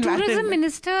one of of the tourism environment.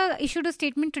 minister issued a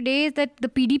statement today that the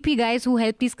PDP guys who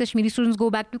help these Kashmiri students go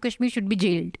back to Kashmir should be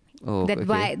jailed. Oh, that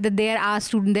okay. that they are our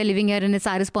student, they're living here, and it's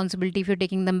our responsibility if you're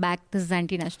taking them back. This is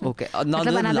anti-national. Okay, now the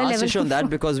another last level issue on of- that,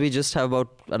 because we just have about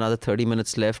another 30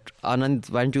 minutes left. Anand,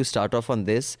 why don't you start off on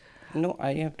this? No,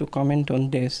 I have to comment on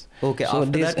this. Okay, So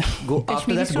after this- that, go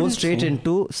students. straight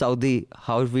into Saudi.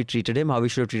 How we treated him, how we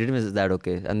should have treated him. Is that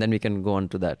okay? And then we can go on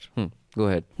to that. Go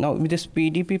ahead. Now, with this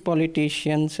PDP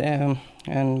politicians and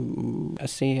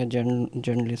say a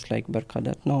journalist like Barkha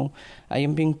Dutt, no, I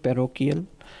am being parochial,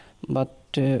 but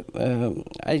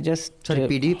I just... Sorry,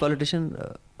 PDP politician?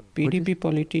 PDP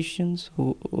politicians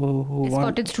who want...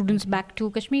 Escorted students back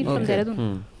to Kashmir from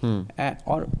Dehradun.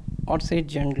 Or say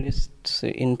journalists'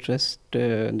 interest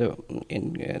in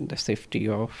the safety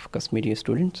of Kashmiri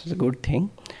students is a good thing.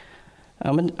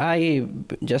 I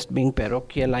just being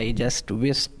parochial, I just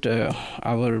wished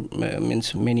many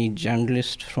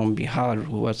journalists from Bihar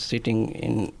who were sitting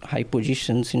in high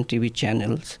positions in TV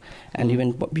channels and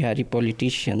even Bihari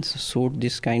politicians showed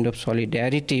this kind of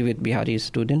solidarity with Bihari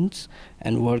students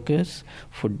and workers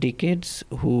for decades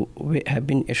who have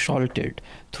been assaulted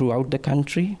throughout the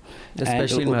country.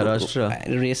 Especially in Maharashtra.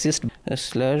 Racist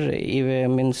slur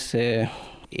means...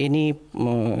 any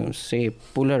say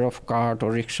puller of cart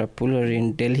or rickshaw puller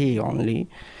in Delhi only,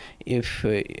 if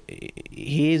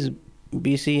he is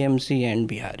BCMC and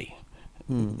Bihari,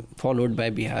 followed by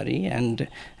Bihari, and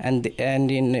in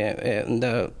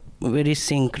the very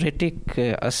syncretic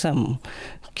Assam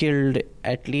killed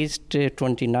at least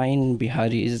 29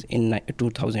 Biharis in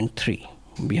 2003,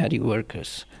 Bihari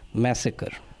workers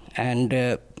massacre. And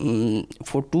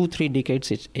for 2-3 decades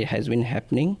it has been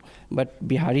happening, but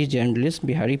Bihari journalists,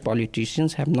 Bihari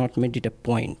politicians have not made it a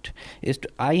point.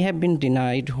 I have been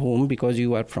denied home because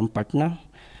you are from Patna.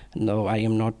 No, I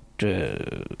am not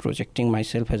projecting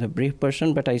myself as a brave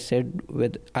person, but I said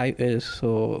he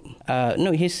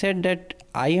said that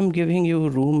I am giving you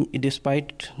room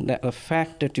despite the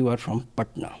fact that you are from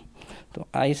Patna. So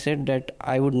I said that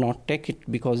I would not take it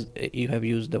because you have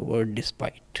used the word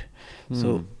despite.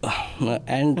 So,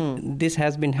 and this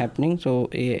has been happening. So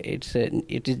it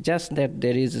is just that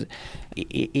there is,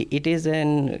 it is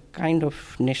a kind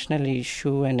of national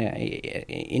issue and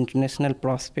international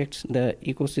prospects. The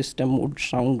ecosystem would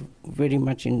sound very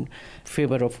much in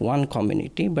favor of one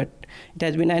community, but it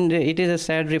has been, and it is a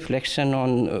sad reflection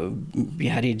on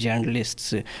Bihari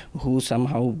journalists who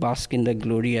somehow bask in the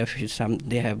glory of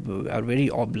are very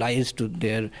obliged to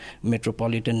their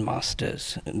metropolitan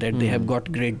masters, that they have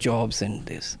got great jobs and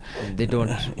this. They don't.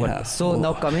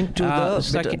 Now coming to the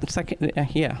second,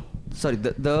 yeah. Sorry,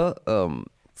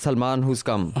 Salman who's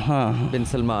come. Bin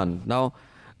Salman. Now,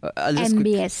 I'll just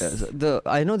MBS.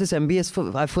 I know this MBS.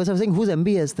 First I was saying, who's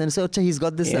MBS? Then so he's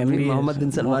got this. Mohammed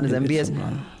bin Salman is MBS.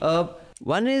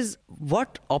 One is,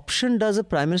 what option does a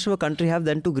prime minister of a country have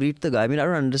then to greet the guy? I mean, I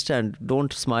don't understand.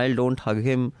 Don't smile, don't hug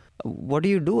him. What do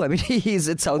you do? I mean,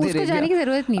 it's Saudi Arabia.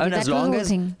 I mean, as long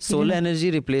as solar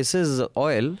energy replaces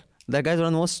oil, that guy's one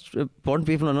of the most important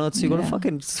people on earth. So you're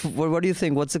going to what do you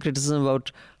think? What's the criticism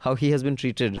about how he has been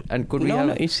treated? And could we have...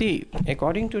 No, you see,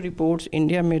 according to reports,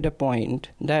 India made a point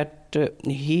that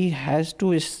he has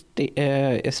to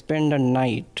spend a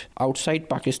night outside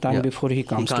Pakistan before he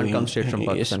comes to India. He can't come straight from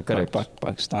Pakistan, correct.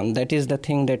 Pakistan. That is the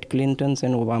thing that Clintons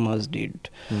and Obamas did.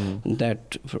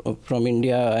 That from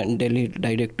India and Delhi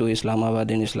direct to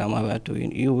Islamabad and Islamabad to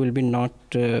India. You will be not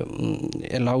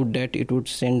allowed that. It would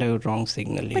send a wrong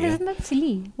signal. But isn't that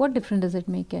silly? What difference does it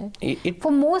make?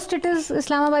 For most, it is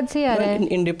Islamabad se aa raha hai.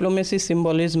 In diplomacy,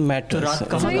 symbolism matters.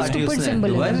 It's very stupid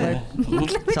symbolism.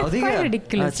 Saudi quite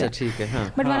ridiculous.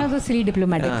 But one of those silly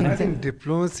diplomatic things. I think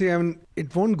diplomacy, I mean,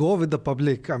 it won't go with the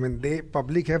public. I mean,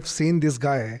 public have seen this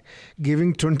guy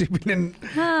giving $20 billion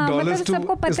to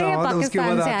Islamabad. Uske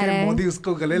baad aake Modi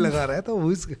usko gale laga raha hai, to who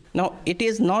is... Now, it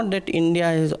is not that India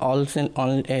is also...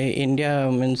 India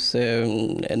means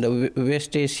the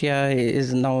West Asia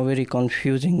is now a very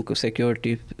confusing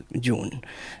security zone.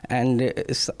 And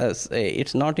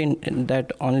it's not in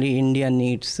that only India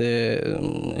needs...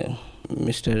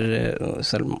 Mr.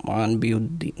 Salman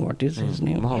Biuddin, what is his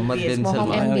name? Mohammed bin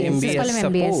Salman. MBS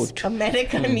support.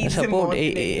 America needs support.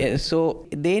 So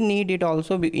they need it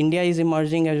also. India is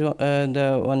emerging as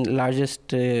the one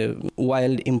largest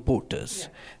oil importers.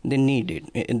 They need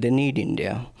it. They need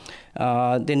India.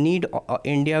 They need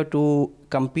India to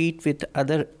compete with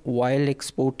other oil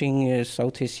exporting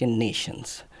South Asian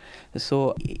nations.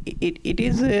 So it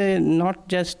is not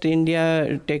just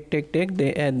India take.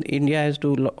 India has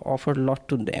to offer a lot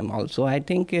to them also. I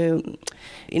think in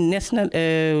national,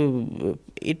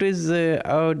 it is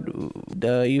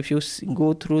if you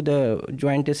go through the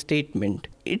joint statement,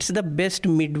 it's the best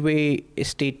midway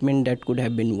statement that could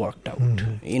have been worked out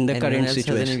in the current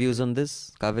situation. Has any views on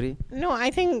this, Kaveri? No, I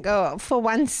think for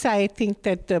once, I think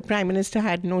that the Prime Minister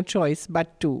had no choice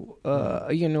but to,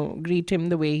 greet him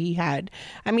the way he had.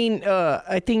 I mean,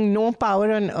 I think no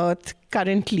power on earth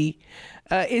currently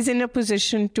is in a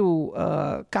position to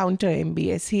counter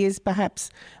MBS. He is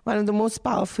perhaps one of the most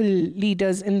powerful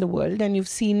leaders in the world, and you've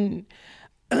seen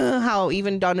how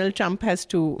even Donald Trump has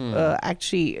to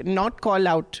actually not call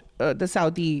out the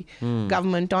Saudi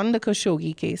government on the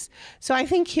Khashoggi case. So I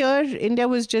think here India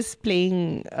was just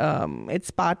playing its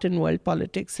part in world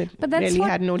politics. But that's really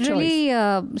had no really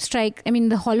choice. I mean,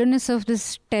 the hollowness of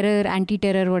this terror,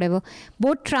 anti-terror, whatever.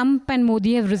 Both Trump and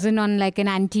Modi have risen on like an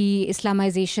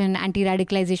anti-Islamization,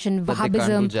 anti-radicalization, but Wahhabism. They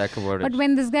can't do jack about it. But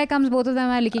when this guy comes, both of them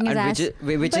are licking his ass.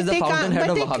 Which is the fountainhead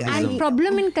of Wahhabism. And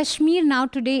problem in Kashmir now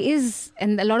today is,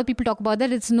 and a lot of people talk about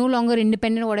that, it's no longer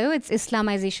independent or whatever, it's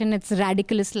Islamization, it's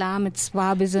radical Islam, it's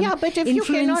Wahhabism. Yeah, but if you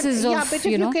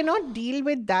cannot deal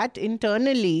with that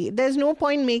internally, there's no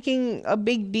point making a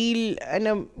big deal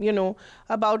and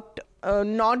about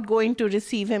not going to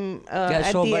receive him at the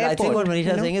airport. I think what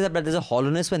Manisha is saying is that there's a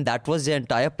hollowness when that was the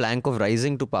entire plank of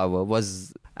rising to power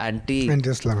was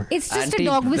anti-Islamic. It's just a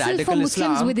dog whistle for Muslims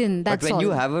Islam, within. That's but when all. you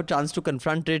have a chance to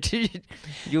confront it,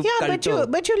 you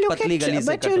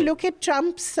look at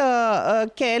Trump's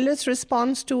careless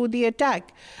response to the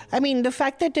attack. I mean, the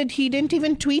fact that he didn't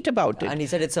even tweet about it, and he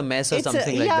said it's a mess or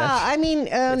something like that. Yeah, I mean,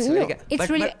 and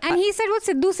he said what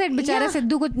Sidhu said. Bichara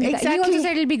Sidhu. He also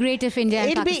said it'll be great if India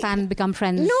and Pakistan become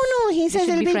friends. No, he says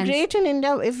it'll be great in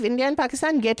India if India and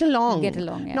Pakistan get along.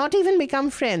 Yeah. Not even become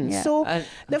friends. Yeah. So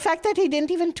the fact that he didn't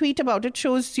even tweet about it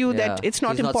shows you that it's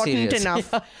not important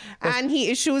enough. And he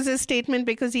issues a statement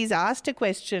because he's asked a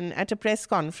question at a press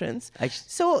conference.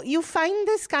 So you find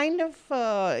this kind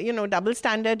of double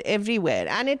standard everywhere,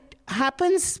 and it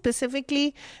happens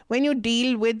specifically when you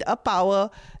deal with a power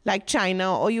like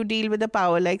China or you deal with a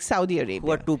power like Saudi Arabia.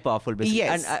 Who are too powerful, basically.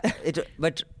 Yes.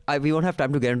 We won't have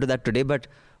time to get into that today, but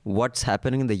what's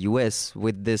happening in the US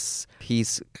with this,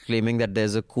 he's claiming that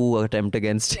there's a coup attempt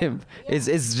against him.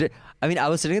 I mean, I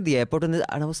was sitting at the airport and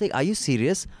I was like, are you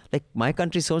serious? Like, my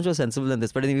country is so much more sensible than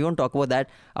this. But we won't talk about that.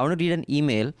 I want to read an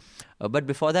email. But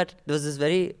before that, there was this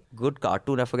very good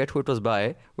cartoon, I forget who it was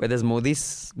by, where there's Modi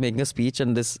making a speech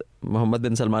and this Mohammed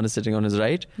bin Salman is sitting on his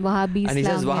right. Wahhabi Islam. And he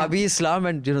says, Wahhabi Islam,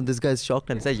 and this guy is shocked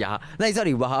and says,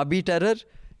 Wahhabi terror.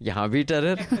 यहाँ भी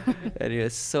terror. Anyway,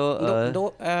 so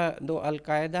though Al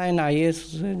Qaeda and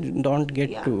IS don't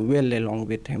get too well along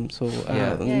with him, so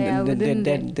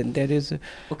there is.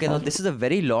 Okay, now this is a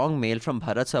very long mail from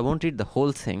Bharat, so I won't read the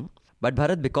whole thing. But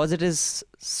Bharat, because it is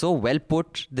so well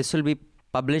put, this will be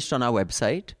published on our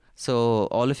website, so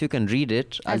all of you can read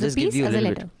it. I'll just give you a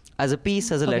little bit. As a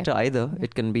piece, as a letter, either.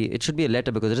 It should be a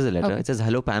letter because it is a letter. It says,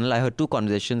 "Hello panel, I heard 2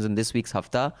 conversations in this week's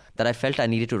Hafta that I felt I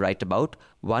needed to write about.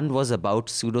 One was about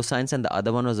pseudoscience and the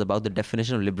other one was about the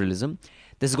definition of liberalism.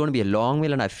 This is going to be a long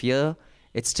mail and I fear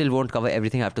it still won't cover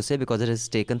everything I have to say because it has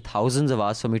taken thousands of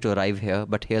hours for me to arrive here,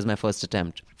 but here's my first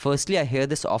attempt. Firstly, I hear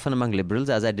this often among liberals,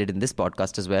 as I did in this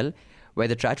podcast as well, where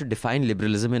they try to define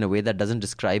liberalism in a way that doesn't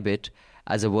describe it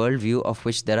as a worldview of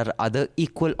which there are other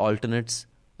equal alternates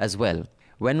as well.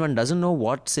 When one doesn't know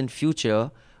what's in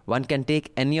future, one can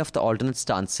take any of the alternate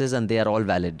stances and they are all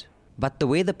valid. But the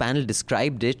way the panel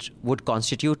described it would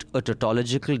constitute a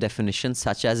tautological definition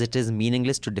such as it is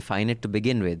meaningless to define it to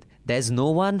begin with. There's no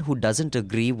one who doesn't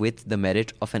agree with the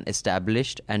merit of an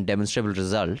established and demonstrable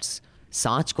results.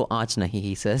 Saach ko aach nahi,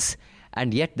 he says.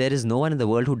 And yet there is no one in the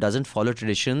world who doesn't follow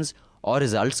traditions or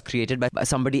results created by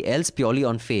somebody else purely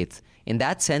on faith. In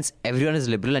that sense, everyone is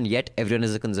liberal and yet everyone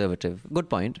is a conservative. Good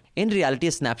point. In reality,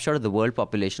 a snapshot of the world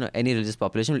population or any religious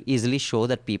population will easily show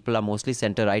that people are mostly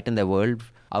center-right in their world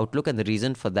outlook, and the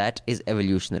reason for that is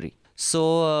evolutionary."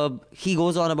 So he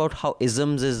goes on about how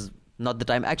isms is not the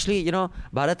time. Actually,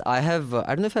 Bharat, I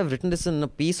don't know if I've written this in a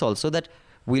piece also, that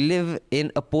we live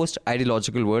in a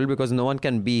post-ideological world because no one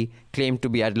can be claimed to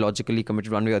be ideologically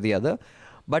committed one way or the other.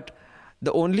 But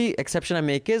the only exception I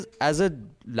make is, as a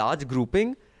large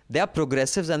grouping, they are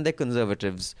progressives and they're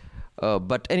conservatives.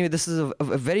 But anyway, this is a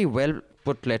very well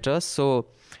put letter. So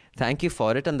thank you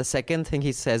for it. And the second thing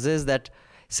he says is that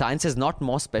science is not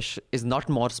more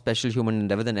special human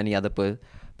endeavor than any other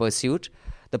pursuit.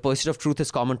 The pursuit of truth is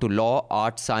common to law,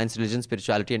 art, science, religion,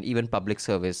 spirituality, and even public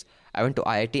service. I went to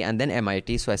IIT and then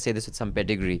MIT, so I say this with some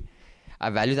pedigree. I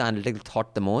value the analytical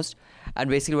thought the most. And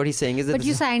basically what he's saying is that... But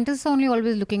you scientists are only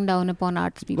always looking down upon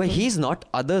arts people. Well, he's not.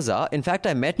 Others are. In fact,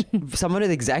 I met someone with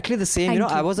exactly the same...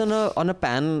 I was on a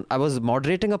panel... I was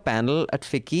moderating a panel at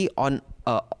FICCI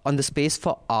on the space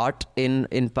for art in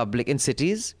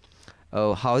cities.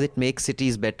 How it makes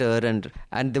cities better.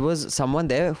 And there was someone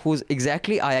there who's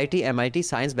exactly IIT, MIT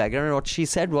science background. And what she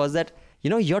said was that,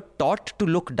 you're taught to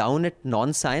look down at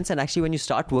non-science. And actually, when you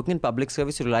start working in public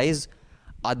service, you realize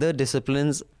other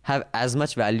disciplines have as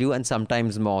much value and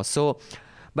sometimes more. So,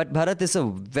 but Bharat is a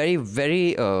very,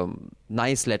 very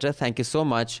nice letter. Thank you so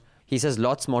much. He says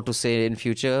lots more to say in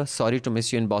future. Sorry to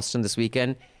miss you in Boston this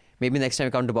weekend. Maybe next time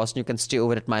you come to Boston, you can stay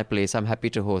over at my place. I'm happy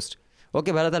to host.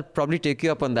 Okay, Bharat, I'll probably take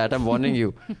you up on that. I'm warning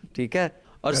you. ठीक है?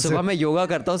 और सुबह मैं योगा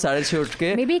करता हूँ 6:30 उठ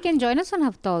के. Maybe he can join us on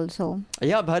Hafta also.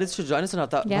 Yeah, Bharat should join us on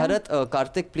Hafta. Yeah. Bharat,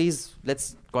 Karthik, please,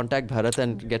 let's contact Bharat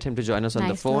and get him to join us on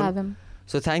the phone. Nice to have him.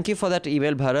 So thank you for that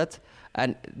email, Bharat.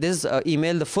 And this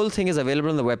email, the full thing is available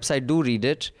on the website. Do read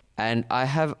it. And I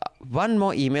have one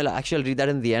more email. Actually, I'll read that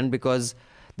in the end because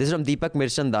this is from Deepak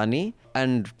Mirchandani.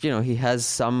 And, he has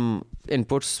some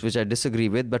inputs which I disagree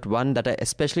with, but one that I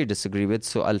especially disagree with.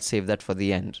 So I'll save that for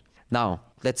the end. Now,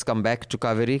 let's come back to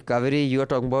Kaveri. Kaveri, you are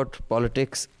talking about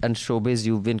politics and showbiz.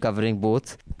 You've been covering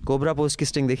both. Cobra Post ki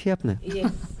sting dekhi aapne?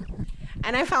 Yes.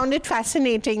 And I found it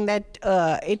fascinating that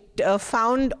it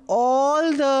found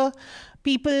all the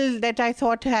people that I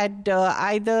thought had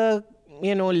either,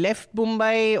 left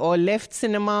Mumbai or left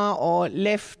cinema or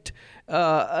left,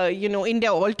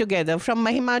 India altogether, from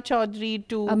Mahima Chaudhary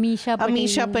to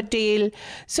Amisha Patel.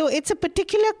 So it's a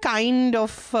particular kind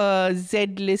of Z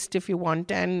list, if you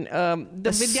want. And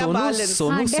the Vidya Balan.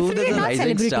 Sonu Sood definitely is a not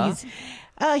rising celebrities. star.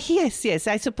 Yes,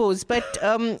 I suppose. But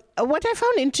what I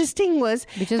found interesting was...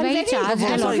 Which is very charged.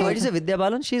 Sorry, why did you say Vidya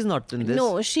Balan? She's not in this.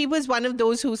 No, she was one of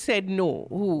those who said no,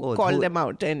 who called them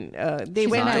out. And they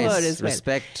went to her as well.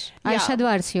 Respect. Arshad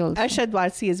Warsi also. Arshad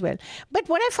Warsi as well. But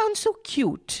what I found so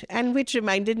cute, and which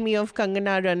reminded me of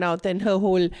Kangana Ranaut and her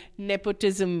whole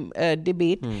nepotism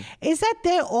debate, is that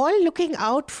they're all looking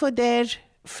out for their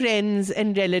friends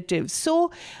and relatives.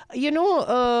 So,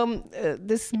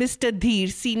 this Mr. Dheer,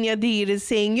 Senior Dheer is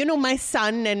saying, my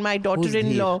son and my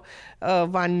daughter-in-law,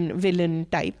 one villain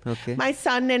type. Okay. My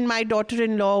son and my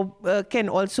daughter-in-law can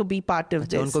also be part of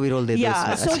this. Unko bhi role de do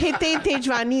yeah, so Hiten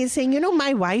Tejwani is saying,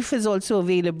 my wife is also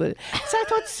available. So I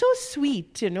thought, so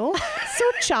sweet, so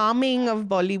charming of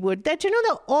Bollywood that,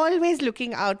 they're always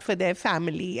looking out for their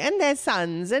family and their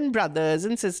sons and brothers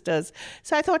and sisters.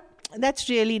 So I thought, that's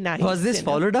really nice. Was this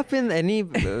followed up in any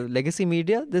legacy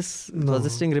media? Was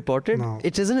this thing reported? No.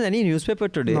 It isn't in any newspaper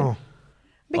today. No.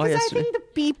 Because I think the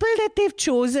people that they've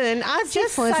chosen are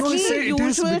just firstly, such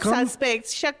usual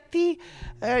suspects. Shakti,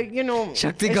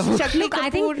 Shakti Kapoor. Look, I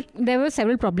think there were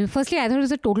several problems. Firstly, I thought it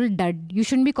was a total dud. You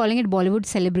shouldn't be calling it Bollywood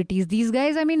celebrities. These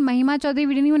guys, I mean, Mahima Chaudhary,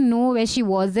 we didn't even know where she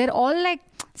was. They're all like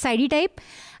sidey type.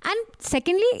 And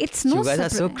secondly, it's no... You guys are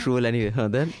so cruel anyway,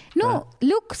 then? No,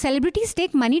 look, celebrities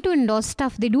take money to endorse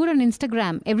stuff. They do it on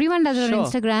Instagram. Everyone does it on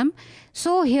Instagram.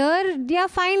 So here, they are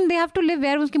fine. They have to live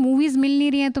where uske movies mil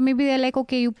nahi rahi hain. So maybe they're like,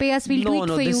 okay, you pay us, we'll tweet for you.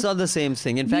 No, this is not the same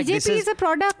thing. In fact, BJP is a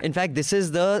product. In fact, this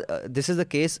is the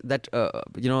case that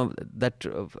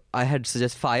I had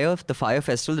suggested. The Fire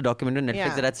Festival, the documentary on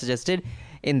Netflix that I had suggested.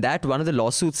 In that, one of the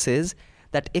lawsuits says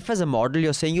that if as a model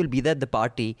you're saying you'll be there at the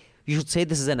party, you should say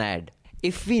this is an ad.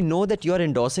 If we know that you're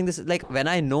endorsing this, like when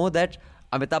I know that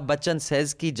Amitabh Bachchan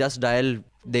says ki just dial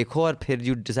dekho aur phir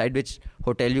you decide which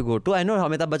hotel you go to, I know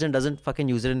Amitabh Bachchan doesn't fucking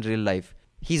use it in real life.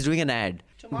 He's doing an ad.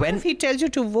 When if he tells you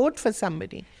to vote for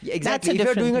somebody. Exactly. If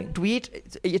you're doing a tweet,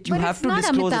 you have to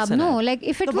disclose it's an ad. No, like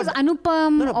if it was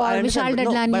Anupam or Vishal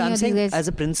Dadlani but I'm or saying these guys. as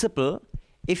a principle,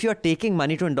 if you're taking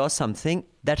money to endorse something,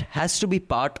 that has to be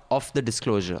part of the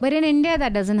disclosure. But in India,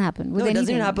 that doesn't happen. No, it doesn't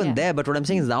even happen there. But what I'm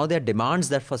saying is now there are demands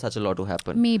that for such a law to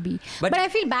happen. Maybe. But I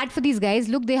feel bad for these guys.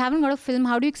 Look, they haven't got a film.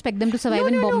 How do you expect them to survive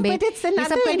in Bombay? No, but it's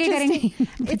another interesting...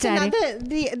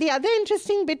 The other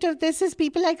interesting bit of this is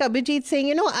people like Abhijit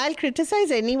saying, I'll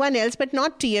criticize anyone else, but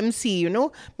not TMC,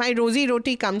 My Rozi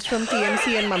Roti comes from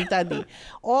TMC and Mamta Di.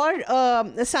 Or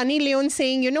Sunny Leone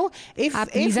saying, if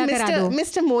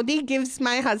Mr. Modi gives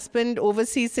my husband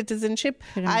overseas citizenship,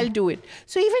 I'll do it.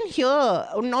 So even here,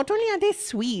 not only are they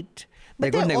sweet,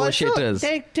 but they're good negotiators.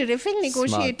 They're terrific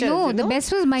negotiators. No, the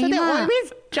best was Mahima. So they're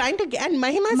always trying to get... And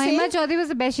Mahima Chaudhary was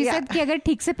the best. She said कि अगर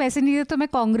ठीक से पैसे नहीं दे तो मैं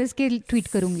कांग्रेस के tweet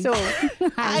करूँगी. So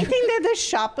I think they're the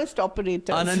sharpest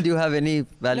operators. Anand, do you have any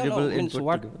valuable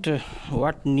input?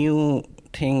 What new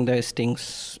thing the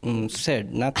Stings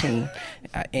said? Nothing.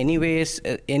 Anyways,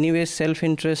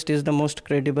 self-interest is the most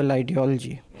credible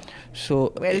ideology.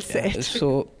 So well said.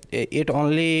 So it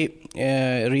only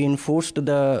reinforced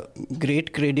the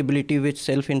great credibility which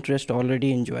self-interest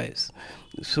already enjoys.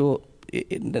 So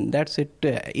that's it.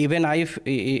 Even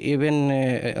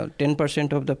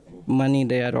 10% of the money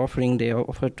they are offering, they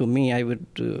offer to me, I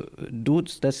would do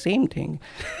the same thing.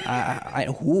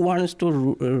 Who wants to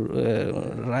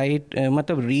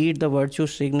read the virtue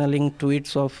signaling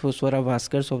tweets of Swara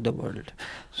Bhaskars of the world?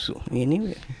 So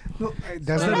anyway. No,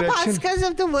 that's the reaction. Bhaskars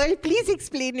of the world, please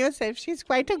explain yourself. She's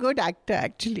quite a good actor,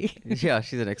 actually. Yeah,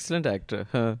 she's an excellent actor.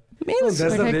 Tweets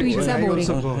are boring.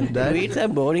 Tweets are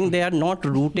boring. They are not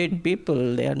rooted people.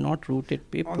 We don't know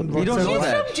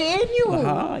that. She's from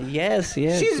JNU. Yes.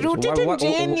 She's rooted in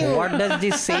JNU. What does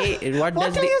this say? What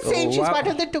are you saying? She's part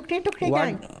of the Tukre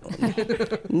gang.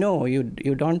 No, you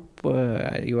don't.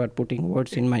 You are putting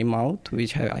words in my mouth,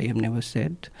 which I have never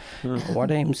said.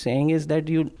 What I am saying is that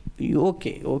you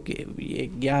okay. ये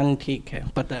ज्ञान ठीक है,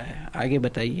 पता है. आगे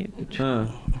बताइए कुछ.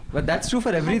 But that's true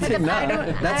for everything now.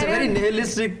 That's a very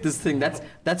nihilistic thing.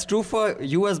 That's true for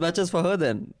you as much as for her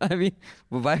then. I mean,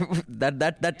 why,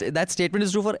 that statement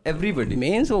is true for everybody.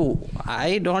 Means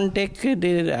I don't take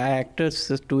the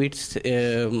actors' tweets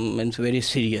very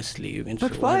seriously.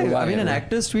 But why? I mean, an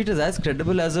actor's tweet is as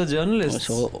credible as a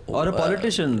journalist or a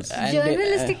politician's.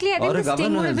 Journalistically, I think the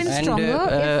sting would have been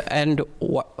stronger. And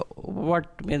what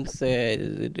means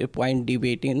the point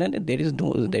debating? There is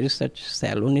such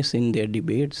sallowness in their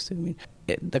debates. I mean,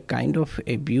 the kind of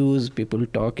abuse people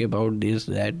talk about this,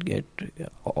 that get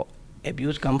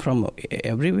abuse come from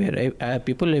everywhere.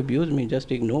 People abuse me,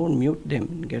 just ignore, mute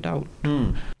them, get out.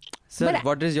 Sir,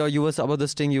 what is you were about the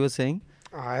sting you were saying?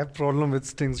 I have problem with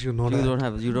stings, You're not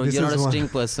a sting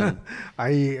person.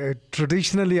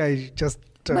 Traditionally I just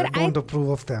don't approve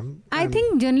of them. I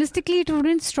think journalistically it would have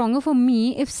been stronger for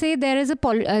me if, say, there is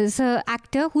a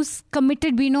actor who's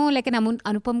committed. We know, like an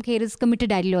Anupam Kher is committed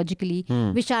ideologically.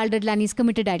 Vishal Dadlani is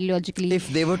committed ideologically. If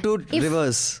they were to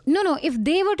reverse. No. If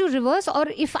they were to reverse, or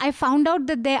if I found out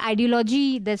that their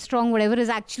ideology, their strong whatever, is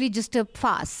actually just a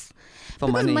farce.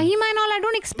 Because money. Mahima and all, I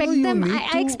don't expect them.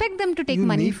 I expect them to take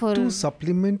money for... You need to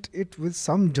supplement it with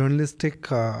some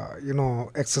journalistic,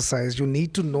 exercise. You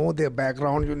need to know their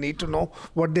background. You need to know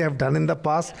what they have done in the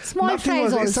past. Small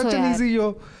fries also. It's such an easy...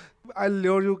 I'll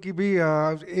lure you कि भी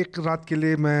एक रात के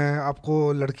लिए मैं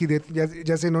आपको लड़की देती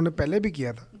जैसे इन्होंने पहले भी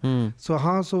किया था. So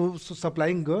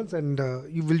supplying girls and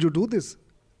will you do this?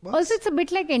 Also, it's a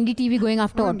bit like NDTV going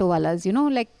after auto walas.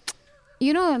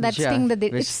 That thing that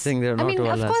they... I mean,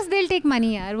 of course they'll take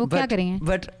money, yaar. वो क्या करेंगे?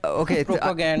 But okay,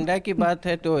 propaganda की बात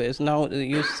है तो is now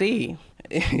you see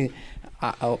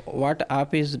what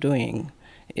AAP is doing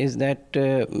is that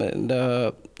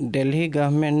the Delhi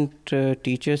Government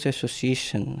Teachers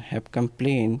Association have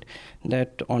complained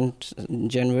that on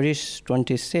January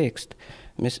 26th,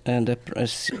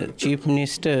 the Chief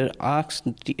Minister asked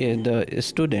the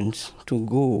students to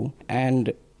go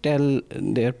and tell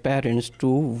their parents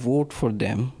to vote for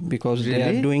them because they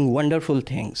are doing wonderful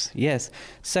things. Yes.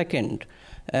 Second,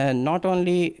 not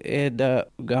only the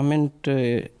government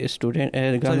student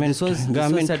government this was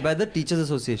government said by the Teachers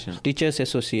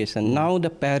Association. Now the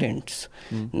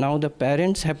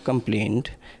parents have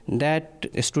complained that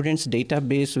students'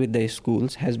 database with the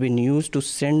schools has been used to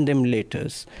send them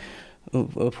letters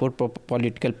for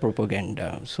political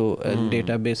propaganda. So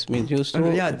database means used.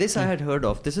 So, this I had heard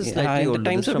of. This is slightly older. The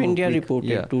Times of India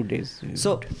reported 2 days.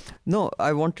 So, no,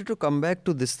 I wanted to come back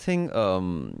to this thing,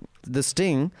 the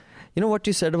sting. You know what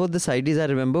you said about the IDs? I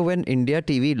remember when India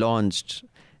TV launched,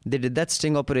 they did that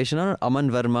sting operation on Aman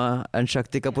Verma and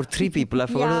Shakti Kapoor. 3 people. I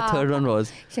forgot who the third one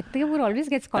was. Shakti Kapoor always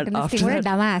gets caught in the sting. What a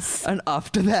dumbass. And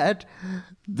after that,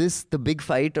 the big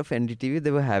fight of NDTV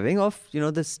they were having of,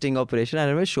 the sting operation. I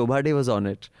remember Shobha Day was on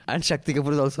it. And Shakti Kapoor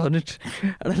was also on it.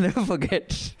 And I'll never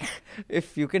forget.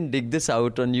 If you can dig this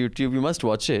out on YouTube, you must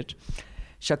watch it.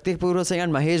 Shakti Kapoor was saying,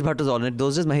 and Mahesh Bhatt was on it.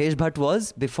 Those days, Mahesh Bhatt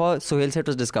was, before Sohail Seth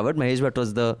was discovered, Mahesh Bhatt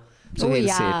was the Sohail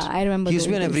Seth. I remember. He used to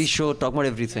be on every show, talking about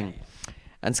everything.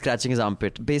 And scratching his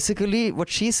armpit. Basically, what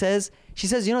she says,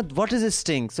 what is this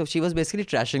sting? So she was basically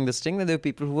trashing the sting, and there were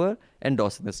people who were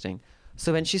endorsing the sting.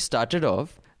 So when she started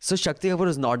off, so Shakti Kapoor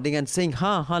was nodding and saying,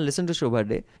 listen to Shobha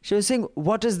Day. She was saying,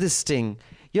 what is this sting?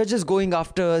 You're just going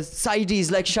after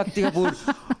sidees like Shakti Kapoor.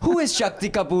 Who is Shakti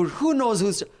Kapoor? Who knows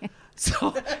who's...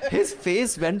 So his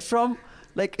face went from,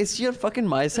 like, is she on fucking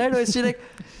my side? Or is she like,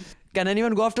 can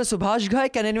anyone go after Subhash Ghai?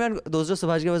 Can anyone... Those days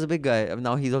Subhash Ghai was a big guy.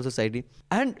 Now he's also sidey.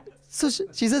 And... So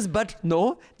she says, but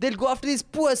no, they'll go after these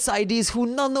poor sidees who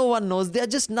no one knows. They're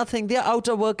just nothing. They're out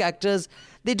of work actors.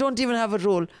 They don't even have a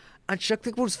role. And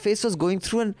Shakti Kapoor's face was going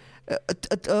through an,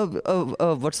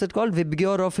 what's it called?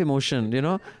 Vibgyor of emotion,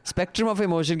 spectrum of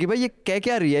emotion. Ki bhai, ye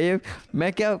kya rahi hai?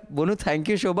 Main kya bolu thank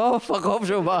you Shobha or fuck off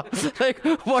Shobha? Like,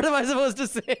 what am I supposed to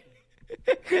say?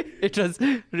 It was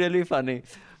really funny.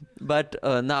 But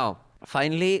now,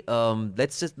 finally,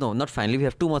 not finally, we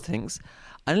have 2 more things.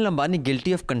 Anil Ambani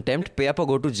guilty of contempt, pay up or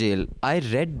go to jail. I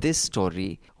read this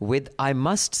story with, I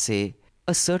must say,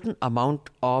 a certain amount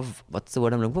of, what's the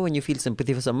word I'm looking for when you feel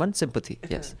sympathy for someone? Sympathy,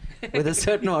 yes. With a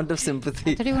certain amount of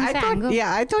sympathy.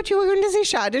 I thought you were going to say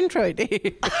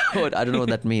Schadenfreude. I don't know what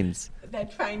that means.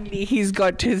 That finally he's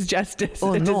got his justice.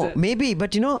 Oh no, maybe,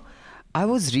 but I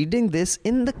was reading this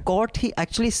in the court. He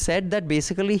actually said that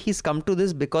basically he's come to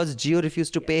this because Jio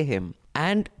refused to pay him.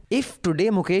 And if today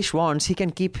Mukesh wants, he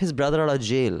can keep his brother out of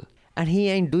jail. And he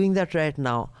ain't doing that right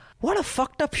now. What a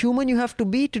fucked up human you have to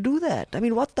be to do that. I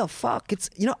mean, what the fuck? It's,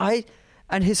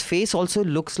 and his face also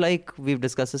looks like, we've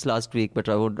discussed this last week, but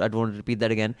I won't repeat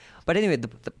that again. But anyway,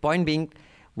 the point being,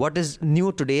 what is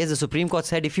new today is the Supreme Court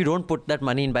said if you don't put that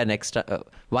money in by next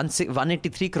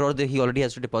 183 crore, he already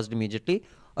has to deposit immediately.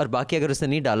 और बाकी अगर उसने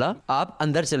नहीं डाला आप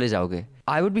अंदर चले जाओगे.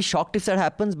 I would be shocked if that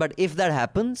happens, but if that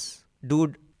happens,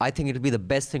 dude, I think it will be the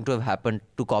best thing to have happened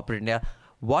to corporate India.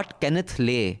 What Kenneth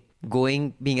Lay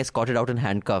being escorted out in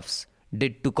handcuffs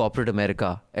did to corporate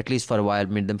America, at least for a while,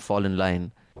 made them fall in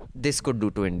line. This could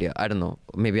do to India. I don't know.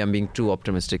 Maybe I'm being too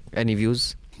optimistic. Any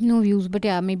views? No views, but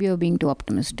yeah, maybe you're being too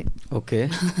optimistic. Okay.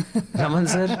 Raman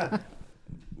sir?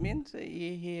 Means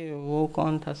ये वो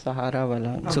कौन था सहारा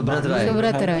वाला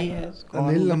Subrat Rai.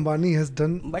 Anil Ambani has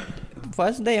done. But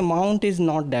first the amount is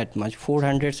not that much.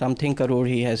 400 something crore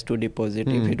he has to deposit.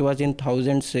 If it was in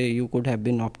thousands, you could have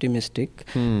been optimistic.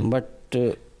 But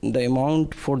the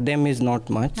amount for them is not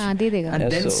much. De dega.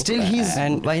 And then still he's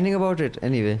whining about it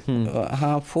anyway.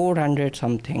 400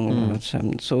 something.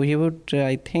 So he would,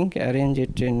 I think, arrange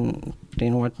it in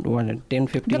 10, 15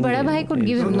 The Bada Bhai could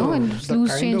give him, and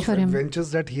loose change for him. The kind of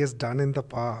adventures that he has done in the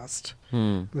past,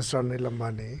 Mr. Anil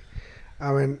Ambani,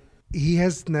 I mean, he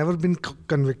has never been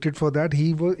convicted for that.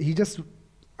 The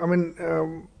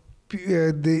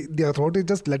authorities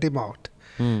just let him out.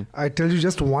 I tell you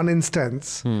just one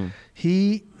instance.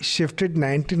 He shifted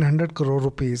 1900 crore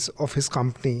rupees of his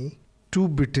company to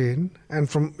Britain, and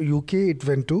from UK it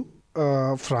went to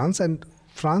France, and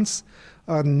France,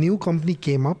 a new company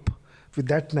came up with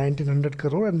that 1900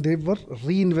 crore, and they were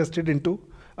reinvested into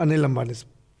Anil Ambani's,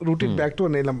 routed back to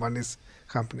Anil Ambani's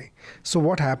company. So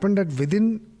what happened that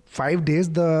within 5 days,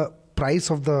 the price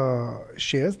of the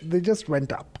shares, they just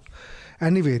went up.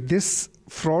 Anyway, this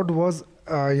fraud was,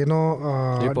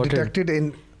 detected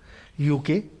in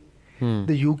UK.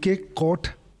 The UK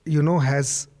court,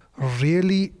 has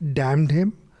really damned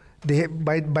him. they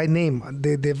by name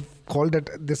they've called that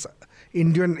this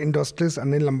Indian industrialist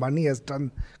Anil Ambani has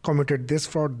committed this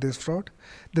fraud.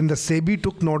 Then the SEBI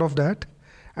took note of that,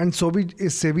 and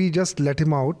SEBI just let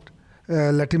him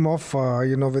off,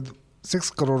 with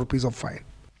 6 crore rupees of fine.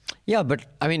 Yeah, but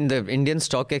I mean, the Indian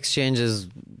Stock Exchange has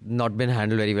not been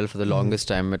handled very well for the longest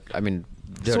time. But, I mean,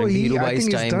 during Dhirubhai's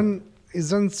time, he's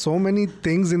done so many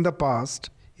things in the past,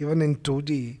 even in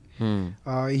 2G.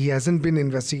 He hasn't been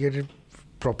investigated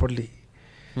properly.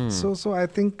 So I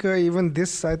think even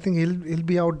this, I think he'll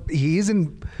be out. He's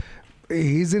in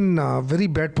very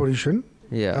bad position.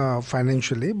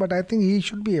 Financially, but I think he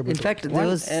should be able. In fact, there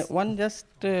was one just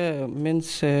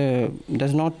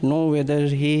does not know whether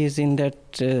he is in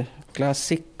that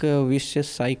classic vicious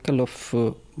cycle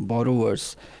of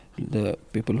borrowers, the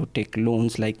people who take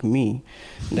loans like me,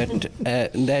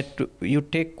 that you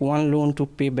take one loan to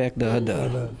pay back the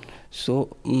other. So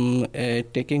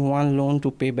taking one loan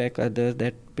to pay back others,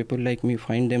 that people like me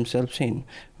find themselves in.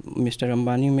 Mr.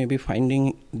 Ambani may be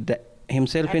finding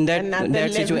himself at in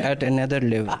that situation at another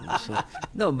level. So.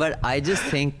 No, but I just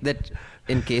think that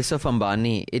in case of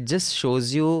Ambani, it just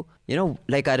shows you,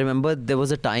 like I remember there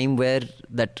was a time where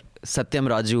that Satyam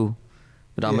Raju,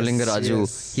 Ramalinga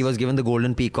Raju, he was given the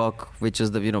Golden Peacock, which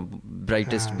is the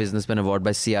brightest businessman award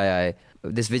by CII.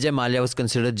 This Vijay Mallya was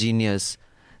considered genius.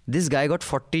 This guy got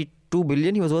 42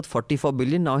 billion. He was worth 44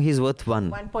 billion. Now he's worth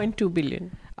 1.2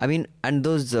 billion. I mean, and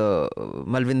those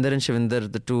Malvinder and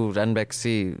Shivinder, the two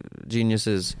Ranbaxy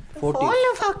geniuses. 40.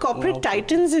 All of our corporate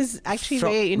titans is actually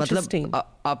very interesting.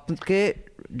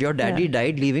 Your daddy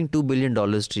died leaving $2 billion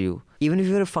to you. Even if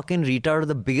you're a fucking retard of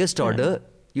the biggest order,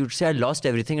 you'd say, I lost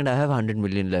everything and I have 100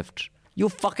 million left. You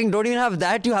fucking don't even have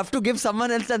that. You have to give someone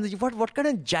else. And what kind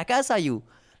of jackass are you?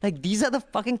 Like, these are the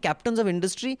fucking captains of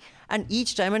industry. And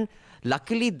each time, and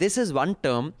luckily, this is one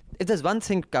term. If there's one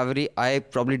thing, Kaveri, I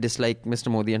probably dislike Mr.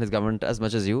 Modi and his government as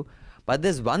much as you. But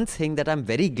there's one thing that I'm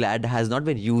very glad has not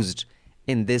been used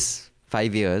in this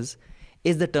 5 years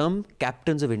is the term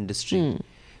captains of industry.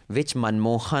 Which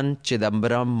Manmohan,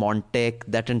 Chidambaram, Montek,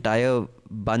 that entire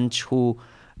bunch who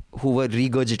were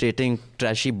regurgitating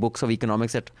trashy books of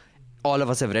economics that all of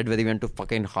us have read, whether we went to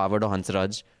fucking Harvard or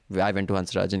Hansraj. I went to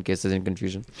Hansraj in case there's any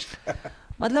confusion.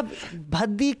 मतलब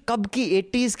भद्दी कब की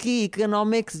 80s की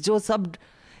economics जो सब.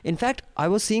 In fact, I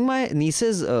was seeing my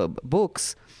niece's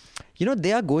books.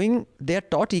 They are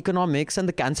taught economics and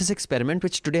the Kansas experiment,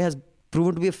 which today has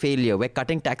proven to be a failure, where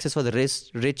cutting taxes for the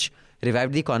rich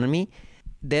revived the economy.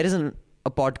 There is a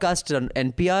podcast on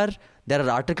NPR. There are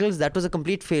articles. That was a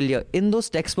complete failure. In those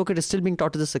textbooks, it is still being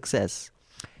taught as a success.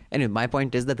 Anyway, my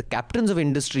point is that the captains of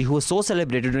industry who were so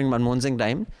celebrated during Manmohan Singh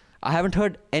time, I haven't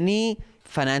heard any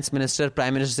finance minister,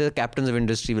 prime minister say the captains of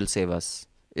industry will save us.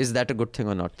 Is that a good thing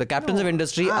or not? The captains of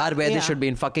industry are where they should be,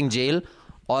 in fucking jail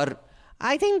or...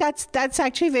 I think that's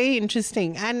actually very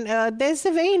interesting. And there's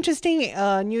a very interesting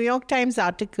New York Times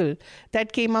article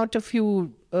that came out a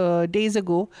few days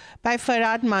ago by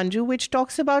Farhad Manjoo, which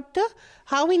talks about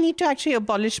how we need to actually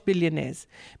abolish billionaires,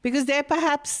 because they're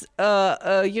perhaps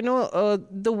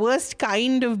the worst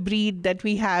kind of breed that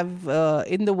we have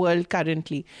in the world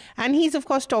currently. And he's of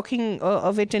course talking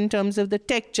of it in terms of the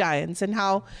tech giants and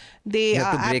how they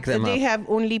have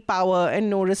only power and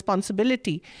no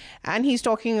responsibility. And he's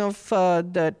talking of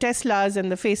the Teslas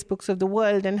and the Facebooks of the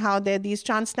world, and how they're these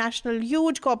transnational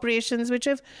huge corporations which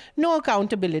have no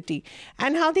accountability,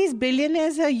 and how these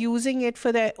billionaires are using it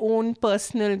for their own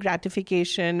personal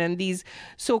gratification, and these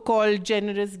so-called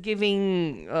generous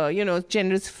giving,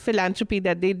 generous philanthropy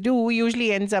that they do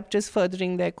usually ends up just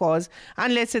furthering their cause,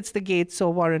 unless it's the Gates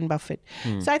or Warren Buffett.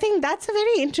 So I think that's a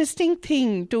very interesting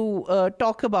thing to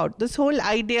talk about. This whole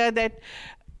idea that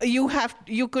you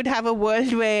could have a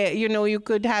world where you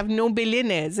could have no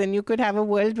billionaires, and you could have a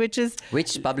world which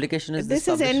publication is this?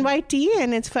 This is NYT,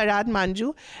 and it's Farhad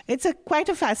Manjoo. It's quite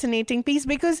a fascinating piece,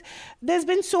 because there's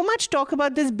been so much talk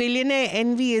about this billionaire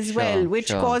envy as well,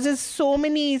 which causes so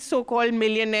many so-called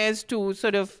millionaires to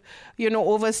sort of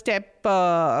overstep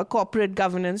corporate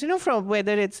governance, from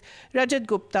whether it's Rajat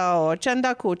Gupta or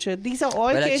Chanda Kochhar. These are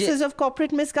all cases of corporate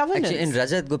misgovernance. Actually, in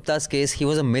Rajat Gupta's case, he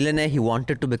was a millionaire. He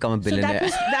wanted to become a billionaire.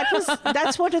 So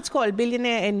that's what it's called,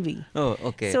 billionaire envy. Oh,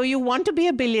 okay. So you want to be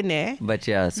a billionaire, but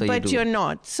you're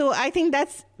not. So I think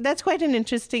that's quite an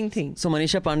interesting thing. So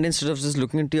Manisha Pandey, instead of just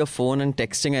looking into your phone and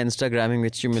texting and Instagramming,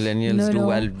 which you millennials do,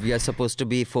 while we are supposed to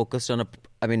be focused on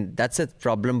that's a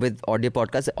problem with audio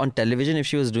podcasts. On television, if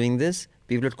she was doing this,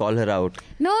 people would call her out.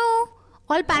 No,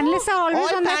 All panelists are always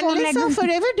All on their phone like panelists are this.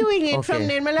 forever doing it, from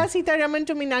Okay. Nirmala Sitharaman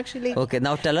to Meenakshi Lekhi. Okay,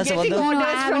 now tell us about Getting the... orders No,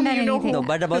 I haven't from done anything. No,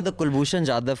 but about the Kulbhushan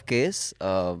Jadhav case,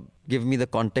 give me the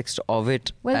context of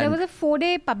it. Well, there and was a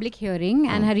 4-day public hearing,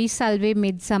 and Harish Salve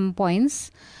made some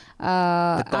points.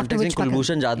 the context in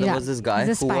Kulbhushan Jadhav was this guy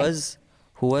he's a spy.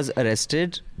 who was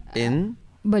arrested in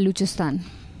Baluchistan.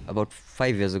 about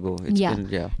 5 years ago. It's been,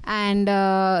 yeah. And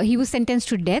he was sentenced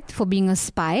to death for being a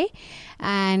spy.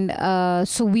 And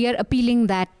so we are appealing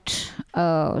that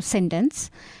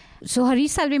sentence. So Harish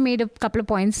Salve made a couple of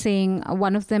points, saying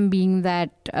one of them being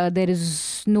that there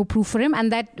is no proof for him,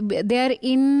 and that they are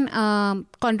in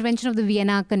contravention of the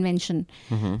Vienna Convention.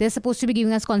 They're supposed to be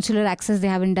giving us consular access.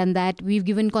 They haven't done that. We've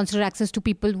given consular access to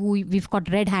people who we've got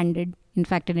red-handed, in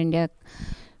fact, in India.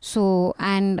 So,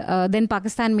 and then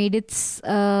Pakistan made its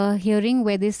hearing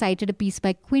where they cited a piece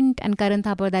by Quint and Karan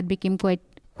Thapar that became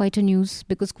quite a news,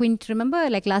 because Quint, remember,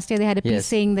 like last year they had a piece Yes.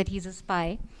 saying that he's a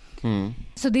spy.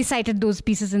 So they cited those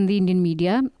pieces in the Indian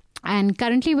media, and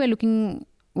currently we're looking,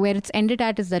 where it's ended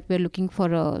at is that we're looking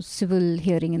for a civil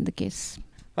hearing in the case.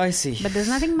 I see. But there's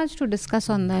nothing much to discuss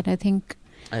on that, I think.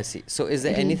 I see. So is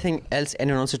there anything else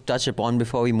anyone wants to touch upon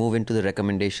before we move into the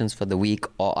recommendations for the week?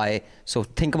 So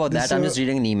think about that. I'm just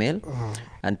reading an email.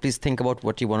 And please think about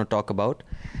what you want to talk about.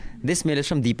 This mail is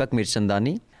from Deepak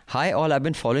Mirchandani. Hi all, I've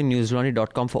been following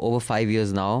newslaundry.com for over 5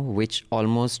 years now, which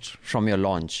almost from your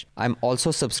launch. I'm also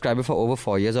a subscriber for over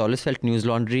 4 years. I always felt News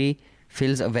Laundry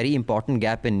fills a very important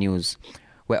gap in news,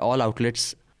 where all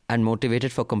outlets are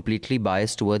motivated for completely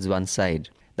biased towards one side.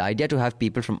 The idea to have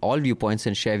people from all viewpoints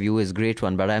and share view is a great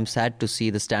one, but I'm sad to see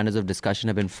the standards of discussion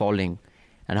have been falling,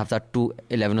 and Hafta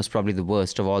 211 was probably the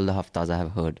worst of all the Haftas I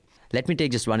have heard. Let me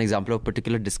take just one example of a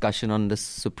particular discussion on the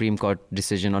Supreme Court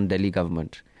decision on Delhi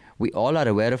government. We all are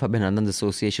aware of Abhinandan's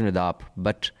association with AAP,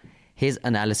 but his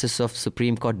analysis of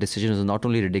Supreme Court decision is not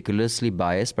only ridiculously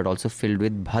biased, but also filled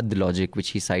with bhad logic, which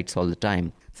he cites all the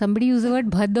time. Somebody used the word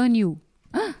bhad on you.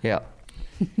 Yeah.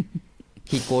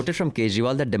 He quoted from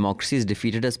Kejriwal that democracy is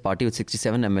defeated as party with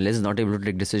 67 MLAs is not able to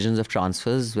take decisions of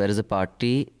transfers, whereas a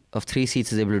party of 3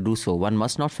 seats is able to do so. One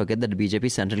must not forget that the BJP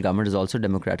central government is also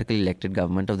democratically elected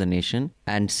government of the nation,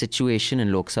 and situation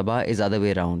in Lok Sabha is other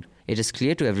way around. It is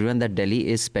clear to everyone that Delhi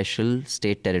is special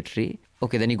state territory.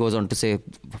 Okay, then he goes on to say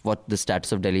what the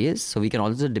status of Delhi is. So we can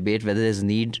also debate whether there's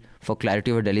need for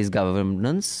clarity over Delhi's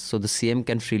governance so the CM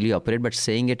can freely operate, but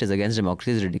saying it is against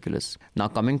democracy is ridiculous. Now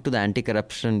coming to the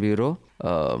Anti-Corruption Bureau,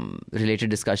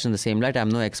 related discussion in the same light, I'm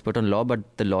no expert on law,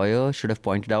 but the lawyer should have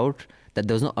pointed out that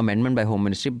there was no amendment by Home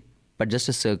Ministry, but just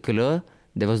a circular.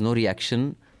 There was no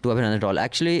reaction to Abhinandan at all.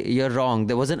 Actually, you're wrong.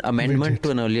 There was an amendment to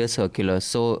an earlier circular.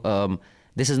 So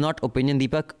this is not opinion,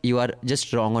 Deepak. You are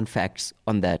just wrong on facts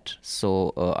on that. So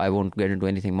I won't get into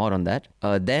anything more on that.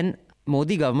 Then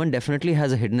Modi government definitely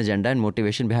has a hidden agenda and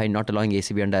motivation behind not allowing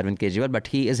ACB under Arvind Kejriwal, but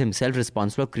he is himself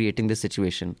responsible for creating this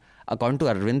situation. According to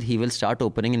Arvind, he will start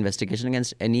opening investigation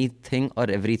against anything or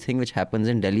everything which happens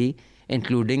in Delhi,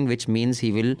 including which means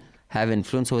he will have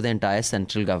influence over the entire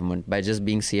central government by just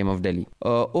being CM of Delhi.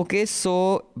 Okay,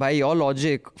 so by your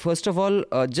logic, first of all,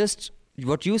 just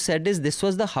what you said is this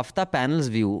was the Hafta panel's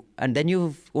view, and then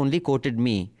you've only quoted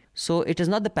me. So it is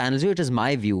not the panel's view, it is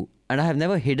my view, and I have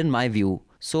never hidden my view.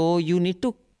 So you need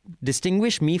to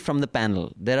distinguish me from the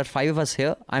panel. There are 5 of us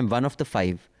here. I'm one of the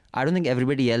 5. I don't think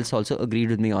everybody else also agreed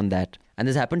with me on that. And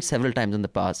this happened several times in the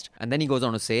past. And then he goes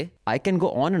on to say, I can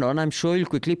go on and on. I'm sure you'll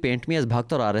quickly paint me as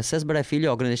Bhakt or RSS, but I feel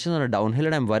your organization is on a downhill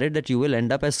and I'm worried that you will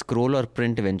end up as Scroll or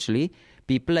Print eventually.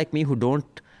 People like me who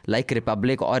don't like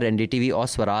Republic or NDTV or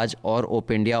Swaraj or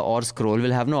Op India or Scroll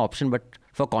will have no option but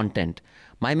for content.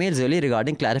 My mails earlier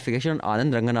regarding clarification on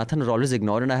Anand Ranganathan are always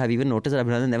ignored, and I have even noticed that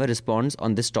Abhinandan never responds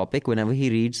on this topic whenever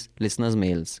he reads listeners'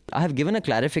 mails. I have given a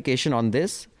clarification on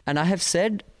this, and I have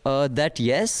said that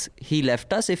yes, he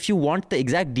left us. If you want the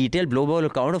exact detailed blow-by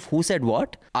account of who said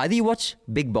what, either you watch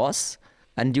Big Boss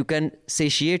and you can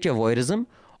satiate your voyeurism,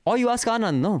 or you ask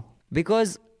Anand, no.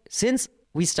 Because since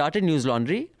we started News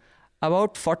Laundry,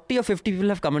 about 40 or 50 people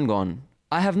have come and gone.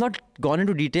 I have not gone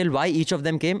into detail why each of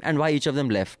them came and why each of them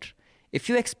left. If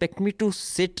you expect me to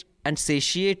sit and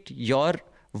satiate your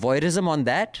voyeurism on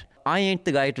that, I ain't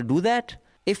the guy to do that.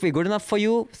 If we're good enough for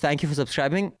you, thank you for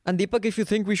subscribing. And Deepak, if you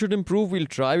think we should improve, we'll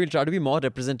try to be more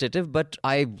representative. But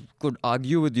I could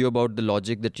argue with you about the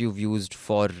logic that you've used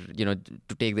for, to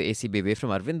take the ACB away from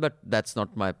Arvind. But that's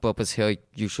not my purpose here.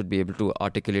 You should be able to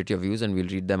articulate your views and we'll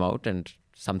read them out, and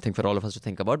something for all of us to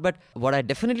think about. But what I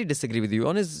definitely disagree with you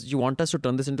on is you want us to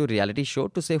turn this into a reality show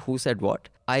to say who said what.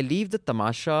 I leave the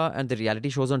tamasha and the reality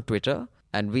shows on Twitter,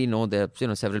 and we know there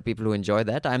are several people who enjoy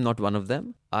that. I'm not one of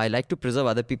them. I like to preserve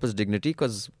other people's dignity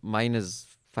because mine is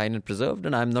fine and preserved,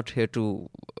 and I'm not here to,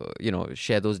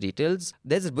 share those details.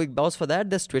 There's a big boss for that.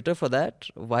 There's Twitter for that.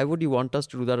 Why would you want us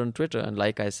to do that on Twitter? And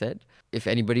like I said, if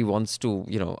anybody wants to,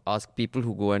 ask people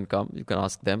who go and come, you can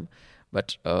ask them.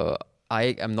 But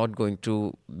I am not going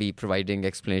to be providing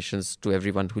explanations to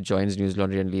everyone who joins News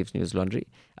Laundry and leaves News Laundry.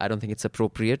 I don't think it's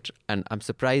appropriate, and I'm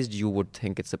surprised you would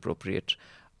think it's appropriate.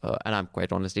 And I'm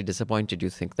quite honestly disappointed you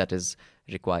think that is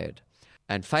required.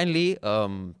 And finally,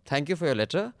 thank you for your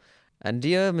letter. And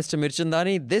dear Mr.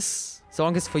 Mirchandani, this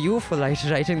song is for you for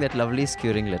writing that lovely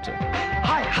skewering letter.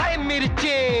 Hi, hi,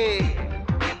 Mirche.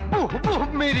 Oof, oof,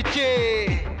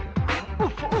 Mirche.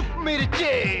 Oof, oof,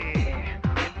 Mirche.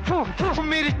 Oof, oof,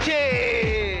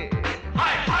 Mirche.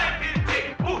 Hi, hi, Mirche.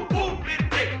 Oof, oof,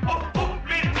 Mirche. Oof, oof,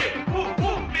 Mirche. Oof,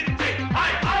 oof, Mirche.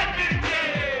 Hi, hi,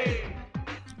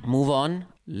 Mirche. Move on.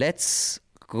 Let's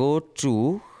go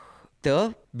to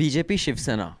the BJP Shiv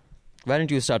Sena. Why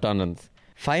don't you start, Anand?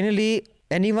 Finally,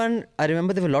 anyone, I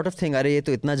remember there were a lot of things, "Arey, ye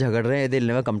to itna jhagad rahe hain, they'll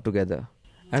never come together."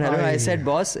 And I said,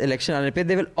 boss, election aane pe,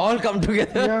 they will all come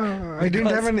together. Yeah, I didn't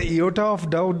have an iota of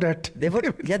doubt that...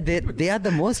 They are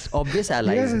the most obvious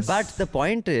allies. Yes. But the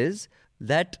point is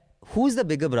that who's the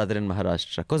bigger brother in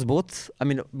Maharashtra? Because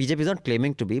BJP is not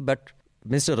claiming to be, but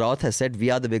Mr. Raut has said we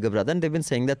are the bigger brother, and they've been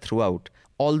saying that throughout.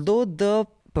 Although the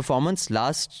performance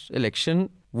last election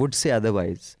would say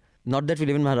otherwise. Not that we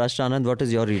live in Maharashtra, Anand. What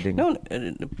is your reading? No,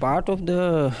 part of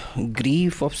the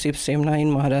grief of Shiv Sena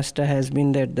in Maharashtra has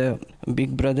been that the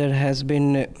big brother has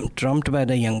been trumped by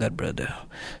the younger brother.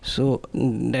 So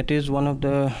that is one of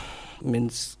the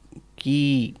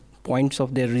key points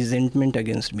of their resentment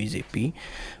against BJP.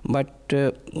 But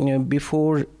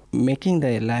before making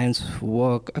the alliance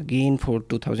work again for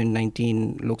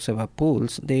 2019 Lok Sabha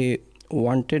polls, they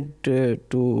wanted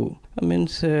to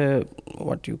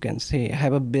what you can say,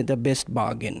 have the best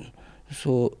bargain.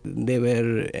 So they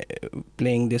were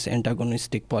playing this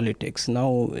antagonistic politics.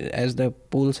 Now, as the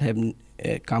polls have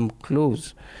come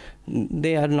close,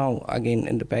 they are now again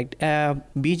in the fact.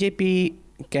 BJP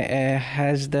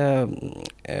has the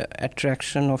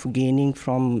attraction of gaining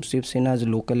from Shiv Sena's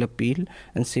local appeal,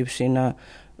 and Shiv Sena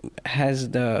has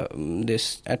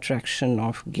this attraction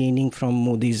of gaining from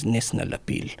Modi's national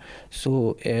appeal.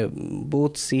 So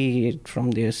both see it from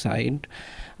their side.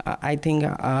 I think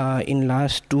in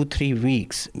last 2-3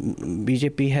 weeks,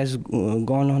 BJP has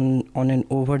gone on an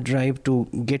overdrive to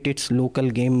get its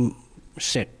local game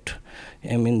set.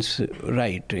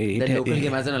 Right. The local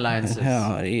game as an alliance.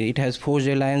 It has forged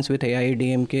alliance with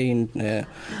AIADMK in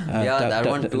that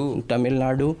one too. Tamil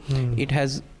Nadu. It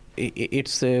has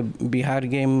its Bihar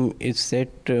game is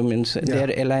set.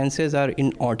 Their alliances are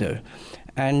in order.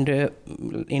 And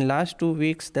in last 2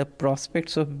 weeks, the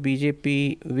prospects of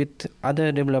BJP with other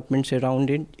developments around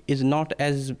it is not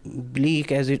as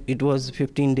bleak as it was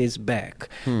 15 days back.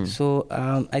 So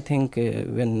I think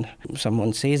when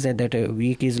someone says that a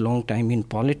week is long time in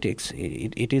politics,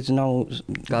 it is now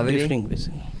differing.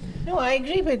 No, I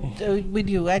agree with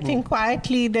you. I think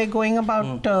quietly they're going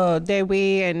about their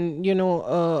way and,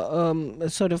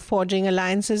 sort of forging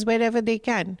alliances wherever they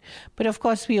can. But of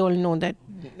course, we all know that.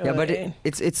 But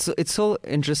it's so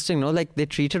interesting, no? Like they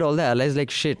treated all the allies like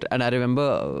shit. And I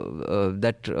remember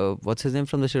that, what's his name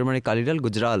from the Shiromani Akali Dal?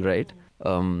 Gujral, right?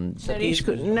 Naresh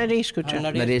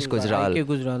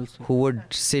Gujral, who would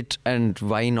sit and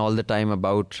whine all the time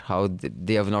about how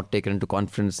they have not taken into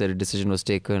conference, their decision was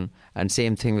taken, and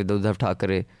same thing with Uddhav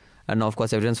Thackeray. And now, of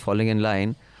course, everyone's falling in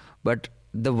line. But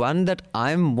the one that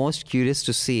I'm most curious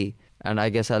to see, and I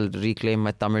guess I'll reclaim my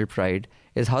Tamil pride,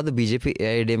 is how the BJP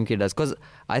AIADMK does. Because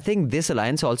I think this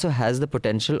alliance also has the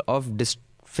potential of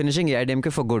finishing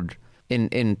AIADMK for good in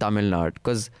Tamil Nadu.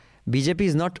 Because BJP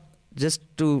is not... Just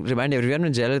to remind everyone,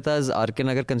 when Jayalalitha's R.K.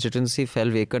 Nagar constituency fell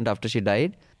vacant after she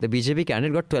died, the BJP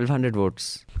candidate got 1,200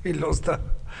 votes. He lost the...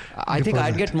 I think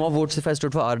I'd get more votes if I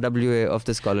stood for RWA of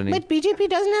this colony. But BJP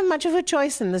doesn't have much of a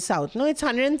choice in the south. No, it's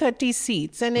 130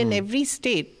 seats, and in every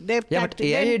state... but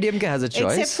AIADMK has a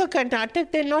choice. Except for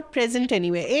Karnataka, they're not present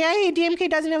anywhere. AIADMK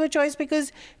doesn't have a choice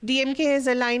because DMK is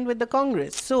aligned with the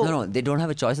Congress. So No, they don't have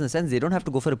a choice in the sense they don't have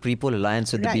to go for a pre-poll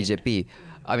alliance with the BJP.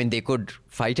 I mean, they could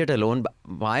fight it alone. But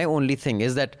my only thing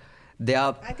is that they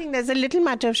are... I think there's a little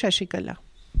matter of Shashikala.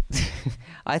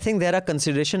 I think there are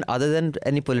considerations other than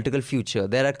any political future.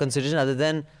 There are considerations other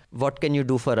than what can you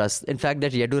do for us. In fact,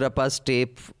 that Yedurappa's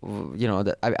tape,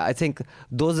 I think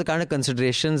those are the kind of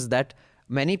considerations that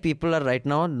many people are right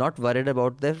now not worried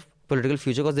about their political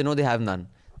future because they know they have none.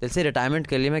 जैसे retirement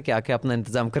के लिए मैं क्या-क्या अपना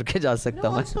इंतजाम करके जा सकता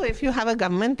हूँ. Also, if you have a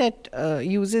government that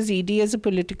uses ED as a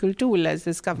political tool, as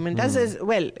this government does, as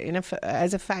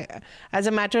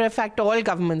a matter of fact, all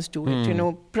governments do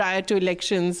it. Prior to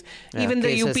elections, even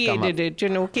the UPA did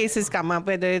it. Cases come up,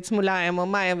 whether it's Mulayam or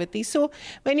Mayawati. So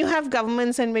when you have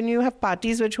governments and when you have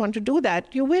parties which want to do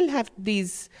that, you will have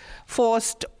these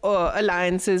forced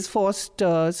alliances, forced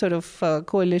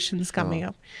coalitions coming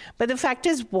up. But the fact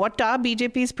is, what are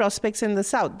BJP's prospects in the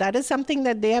South? That is something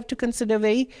that they have to consider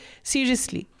very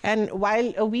seriously. And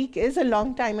while a week is a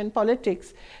long time in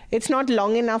politics, it's not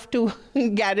long enough to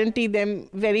guarantee them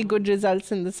very good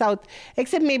results in the South,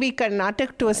 except maybe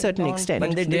Karnataka to a certain extent.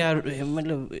 But they are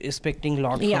expecting a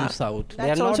lot from South.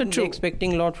 They are also not true.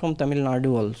 expecting a lot from Tamil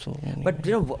Nadu also. But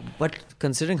but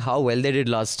considering how well they did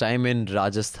last time in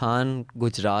Rajasthan,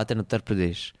 Gujarat and Uttar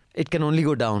Pradesh, it can only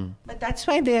go down. But that's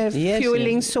why they are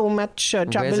fueling so much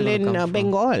trouble in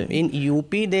Bengal. In UP,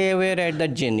 they were at the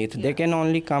zenith. They can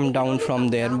only come down from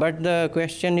there. But the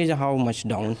question is how much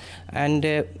down. And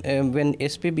when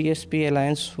SP-BSP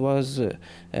alliance was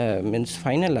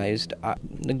finalized,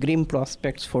 the grim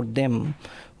prospects for them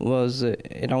was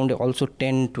around also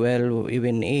 10, 12,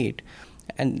 even 8.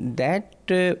 And that,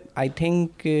 I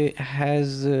think,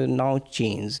 has now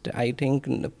changed. I think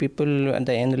the people and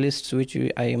the analysts which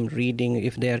I am reading,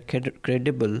 if they are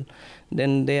credible,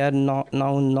 then they are now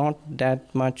not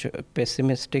that much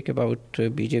pessimistic about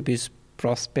BJP's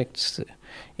prospects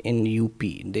in UP.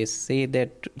 They say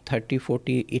that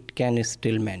 30-40 it can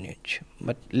still manage.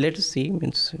 But let's see.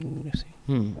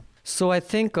 So I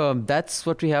think that's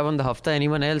what we have on the Hafta.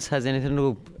 Anyone else has anything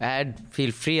to add?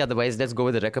 Feel free. Otherwise, let's go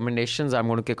with the recommendations. I'm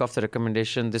going to kick off the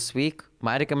recommendation this week.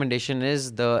 My recommendation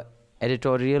is the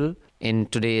editorial in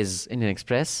today's Indian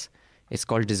Express. It's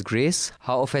called Disgrace.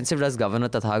 How offensive does Governor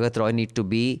Tathagat Roy need to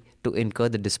be to incur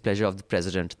the displeasure of the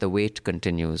president? The wait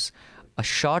continues. A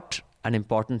short and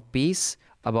important piece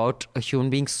about a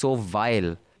human being so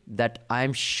vile that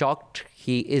I'm shocked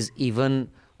he is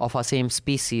even of our same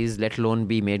species, let alone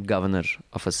be made governor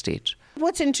of a state.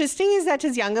 What's interesting is that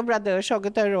his younger brother,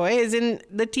 Saugata Roy, is in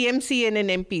the TMC and an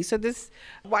MP. So this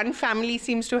one family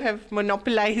seems to have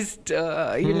monopolized,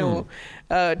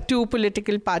 two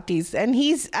political parties. And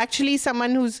he's actually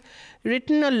someone who's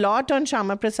written a lot on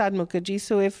Shyama Prasad Mukherjee.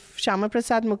 So if Shyama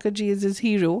Prasad Mukherjee is his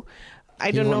hero, I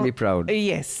don't know. He won't be proud.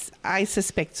 Yes, I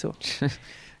suspect so.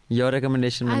 Your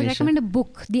recommendation, Manisha? I recommend a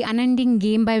book, The Unending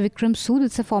Game by Vikram Sood.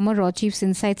 It's a former Raw Chief's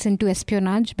insights into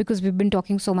espionage, because we've been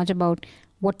talking so much about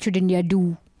what should India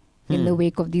do in the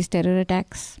wake of these terror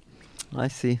attacks. I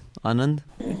see. Anand?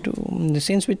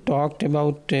 Since we talked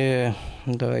about the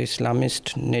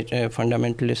Islamist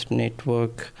fundamentalist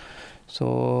network,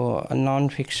 so a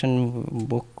non-fiction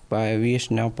book by V.S.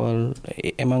 Naipaul,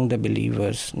 Among the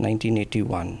Believers,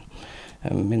 1981.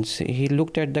 He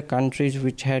looked at the countries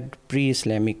which had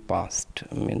pre-Islamic past,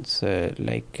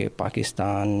 like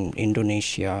Pakistan,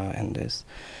 Indonesia, and this.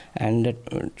 And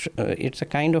it's a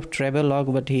kind of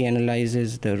travelogue, but he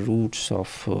analyzes the roots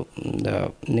of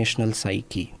the national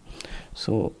psyche.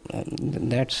 So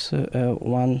that's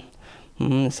one.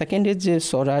 Second is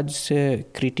Swaraj's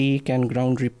critique and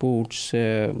ground reports,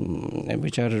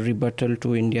 which are rebuttal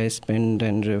to India's spend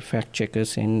and fact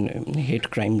checkers in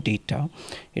hate crime data.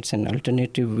 It's an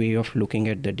alternative way of looking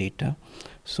at the data.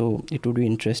 So it would be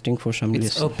interesting for some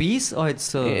listeners. It's a piece, or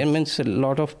it's a... It means a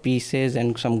lot of pieces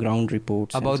and some ground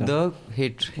reports. About the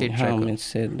hate tracker.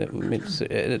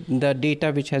 The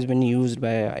data which has been used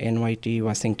by NYT,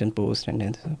 Washington Post,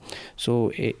 and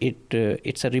so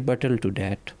it's a rebuttal to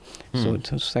that. So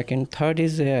second. Third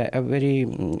is a very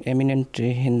eminent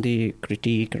Hindi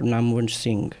critic, Namwan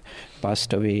Singh,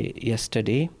 passed away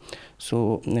yesterday.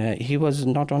 So he was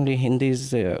not only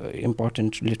Hindi's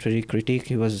important literary critic,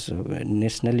 he was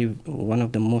nationally one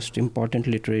of the most important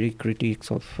literary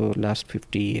critics of last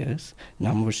 50 years,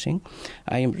 Namwan Singh.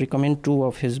 I recommend two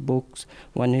of his books.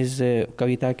 One is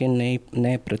Kavita Ke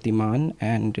Naye Pratiman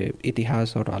and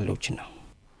Itihas Aur Alochana.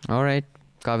 All right.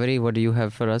 Kaveri, what do you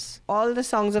have for us? All the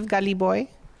songs of Gully Boy.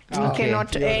 We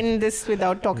cannot end this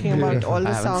without talking about all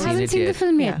the songs. I haven't seen the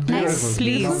film yet. Nice.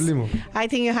 Please. I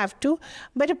think you have to.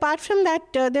 But apart from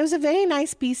that, there was a very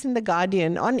nice piece in The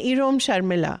Guardian on Irom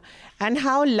Sharmila and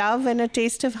how love and a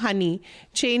taste of honey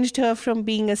changed her from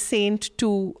being a saint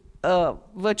to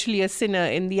virtually a sinner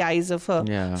in the eyes of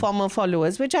her former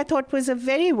followers, which I thought was a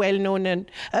very well-known and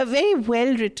a very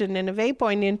well-written and a very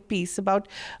poignant piece about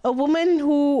a woman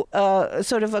who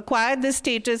sort of acquired the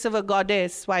status of a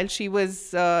goddess while she was,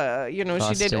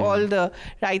 she did all the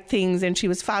right things and she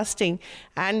was fasting.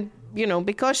 And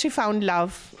because she found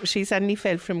love, she suddenly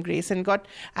fell from grace and got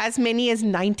as many as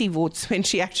 90 votes when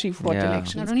she actually fought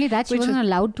elections. Not only that, she wasn't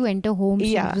allowed to enter homes.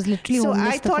 Yeah. She was literally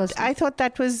homeless. I thought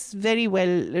that was very well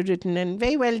written and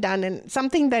very well done, and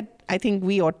something that I think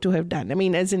we ought to have done. I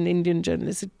mean, as an Indian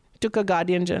journalist, it took a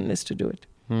Guardian journalist to do it.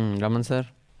 Raman sir?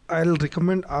 I'll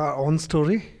recommend Our Own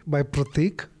Story by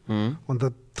Prateek on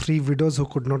the 3 widows who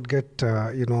could not get,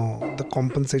 the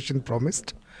compensation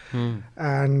promised.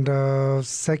 And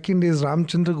second is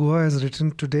Ramchandra Guha has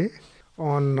written today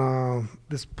on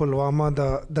this Pulwama,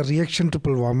 the reaction to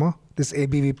Pulwama, this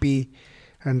ABVP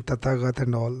and Tathagat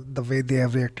and all, the way they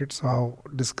have reacted. So how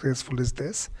disgraceful is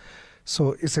this?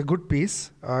 So it's a good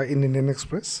piece in Indian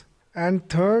Express. And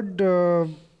third,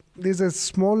 there's a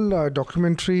small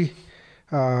documentary,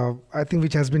 I think,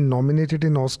 which has been nominated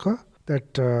in Oscar.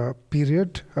 That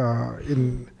period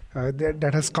that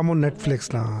has come on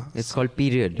Netflix now. It's called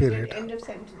Period. End of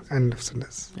sentence. End of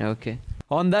sentence. Okay.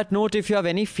 On that note, if you have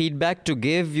any feedback to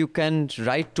give, you can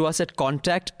write to us at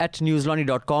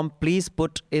contact@newslaundry.com. Please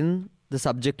put in the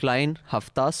subject line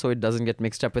Hafta so it doesn't get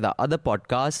mixed up with our other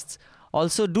podcasts.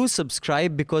 Also, do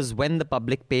subscribe, because when the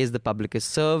public pays, the public is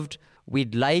served.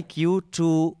 We'd like you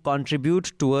to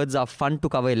contribute towards our fund to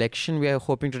cover election. We are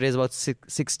hoping to raise about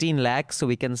 16 lakhs so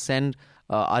we can send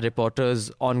our reporters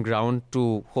on ground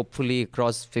to hopefully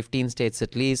across 15 states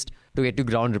at least to get you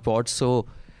ground reports. So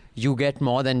you get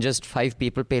more than just 5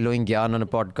 people payloading Gyan on a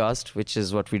podcast, which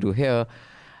is what we do here.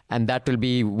 And that will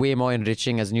be way more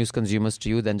enriching as news consumers to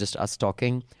you than just us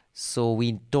talking. So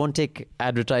we don't take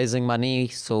advertising money.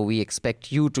 So we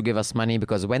expect you to give us money,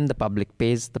 because when the public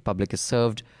pays, the public is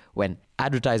served. When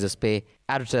advertisers pay,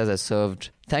 advertisers are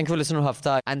served. Thank you for listening to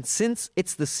Hafta. And since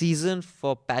it's the season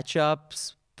for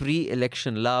patch-ups,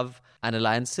 pre-election love and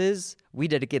alliances, we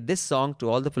dedicate this song to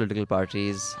all the political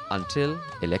parties until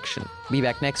election. Be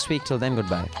back next week. Till then,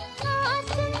 goodbye.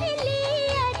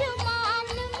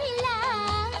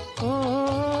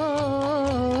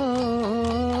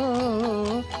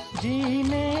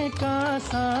 जीने का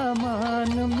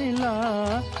सामान मिला,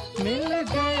 मिल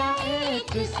गया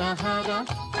एक सहारा,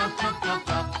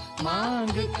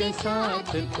 मांग के साथ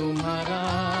तुम्हारा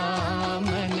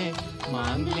मैंने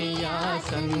मांग लिया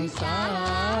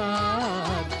संसार,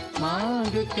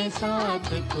 मांग के साथ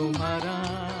तुम्हारा.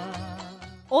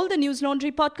 All the News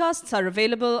Laundry podcasts are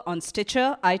available on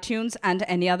Stitcher, iTunes, and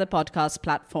any other podcast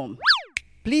platform.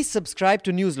 Please subscribe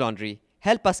to News Laundry.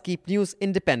 Help us keep news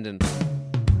independent.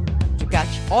 To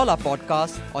catch all our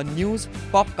podcasts on news,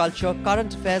 pop culture,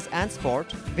 current affairs and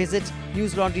sport, visit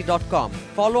newslaundry.com.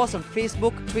 Follow us on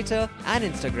Facebook, Twitter and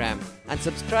Instagram, and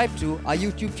subscribe to our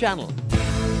YouTube channel.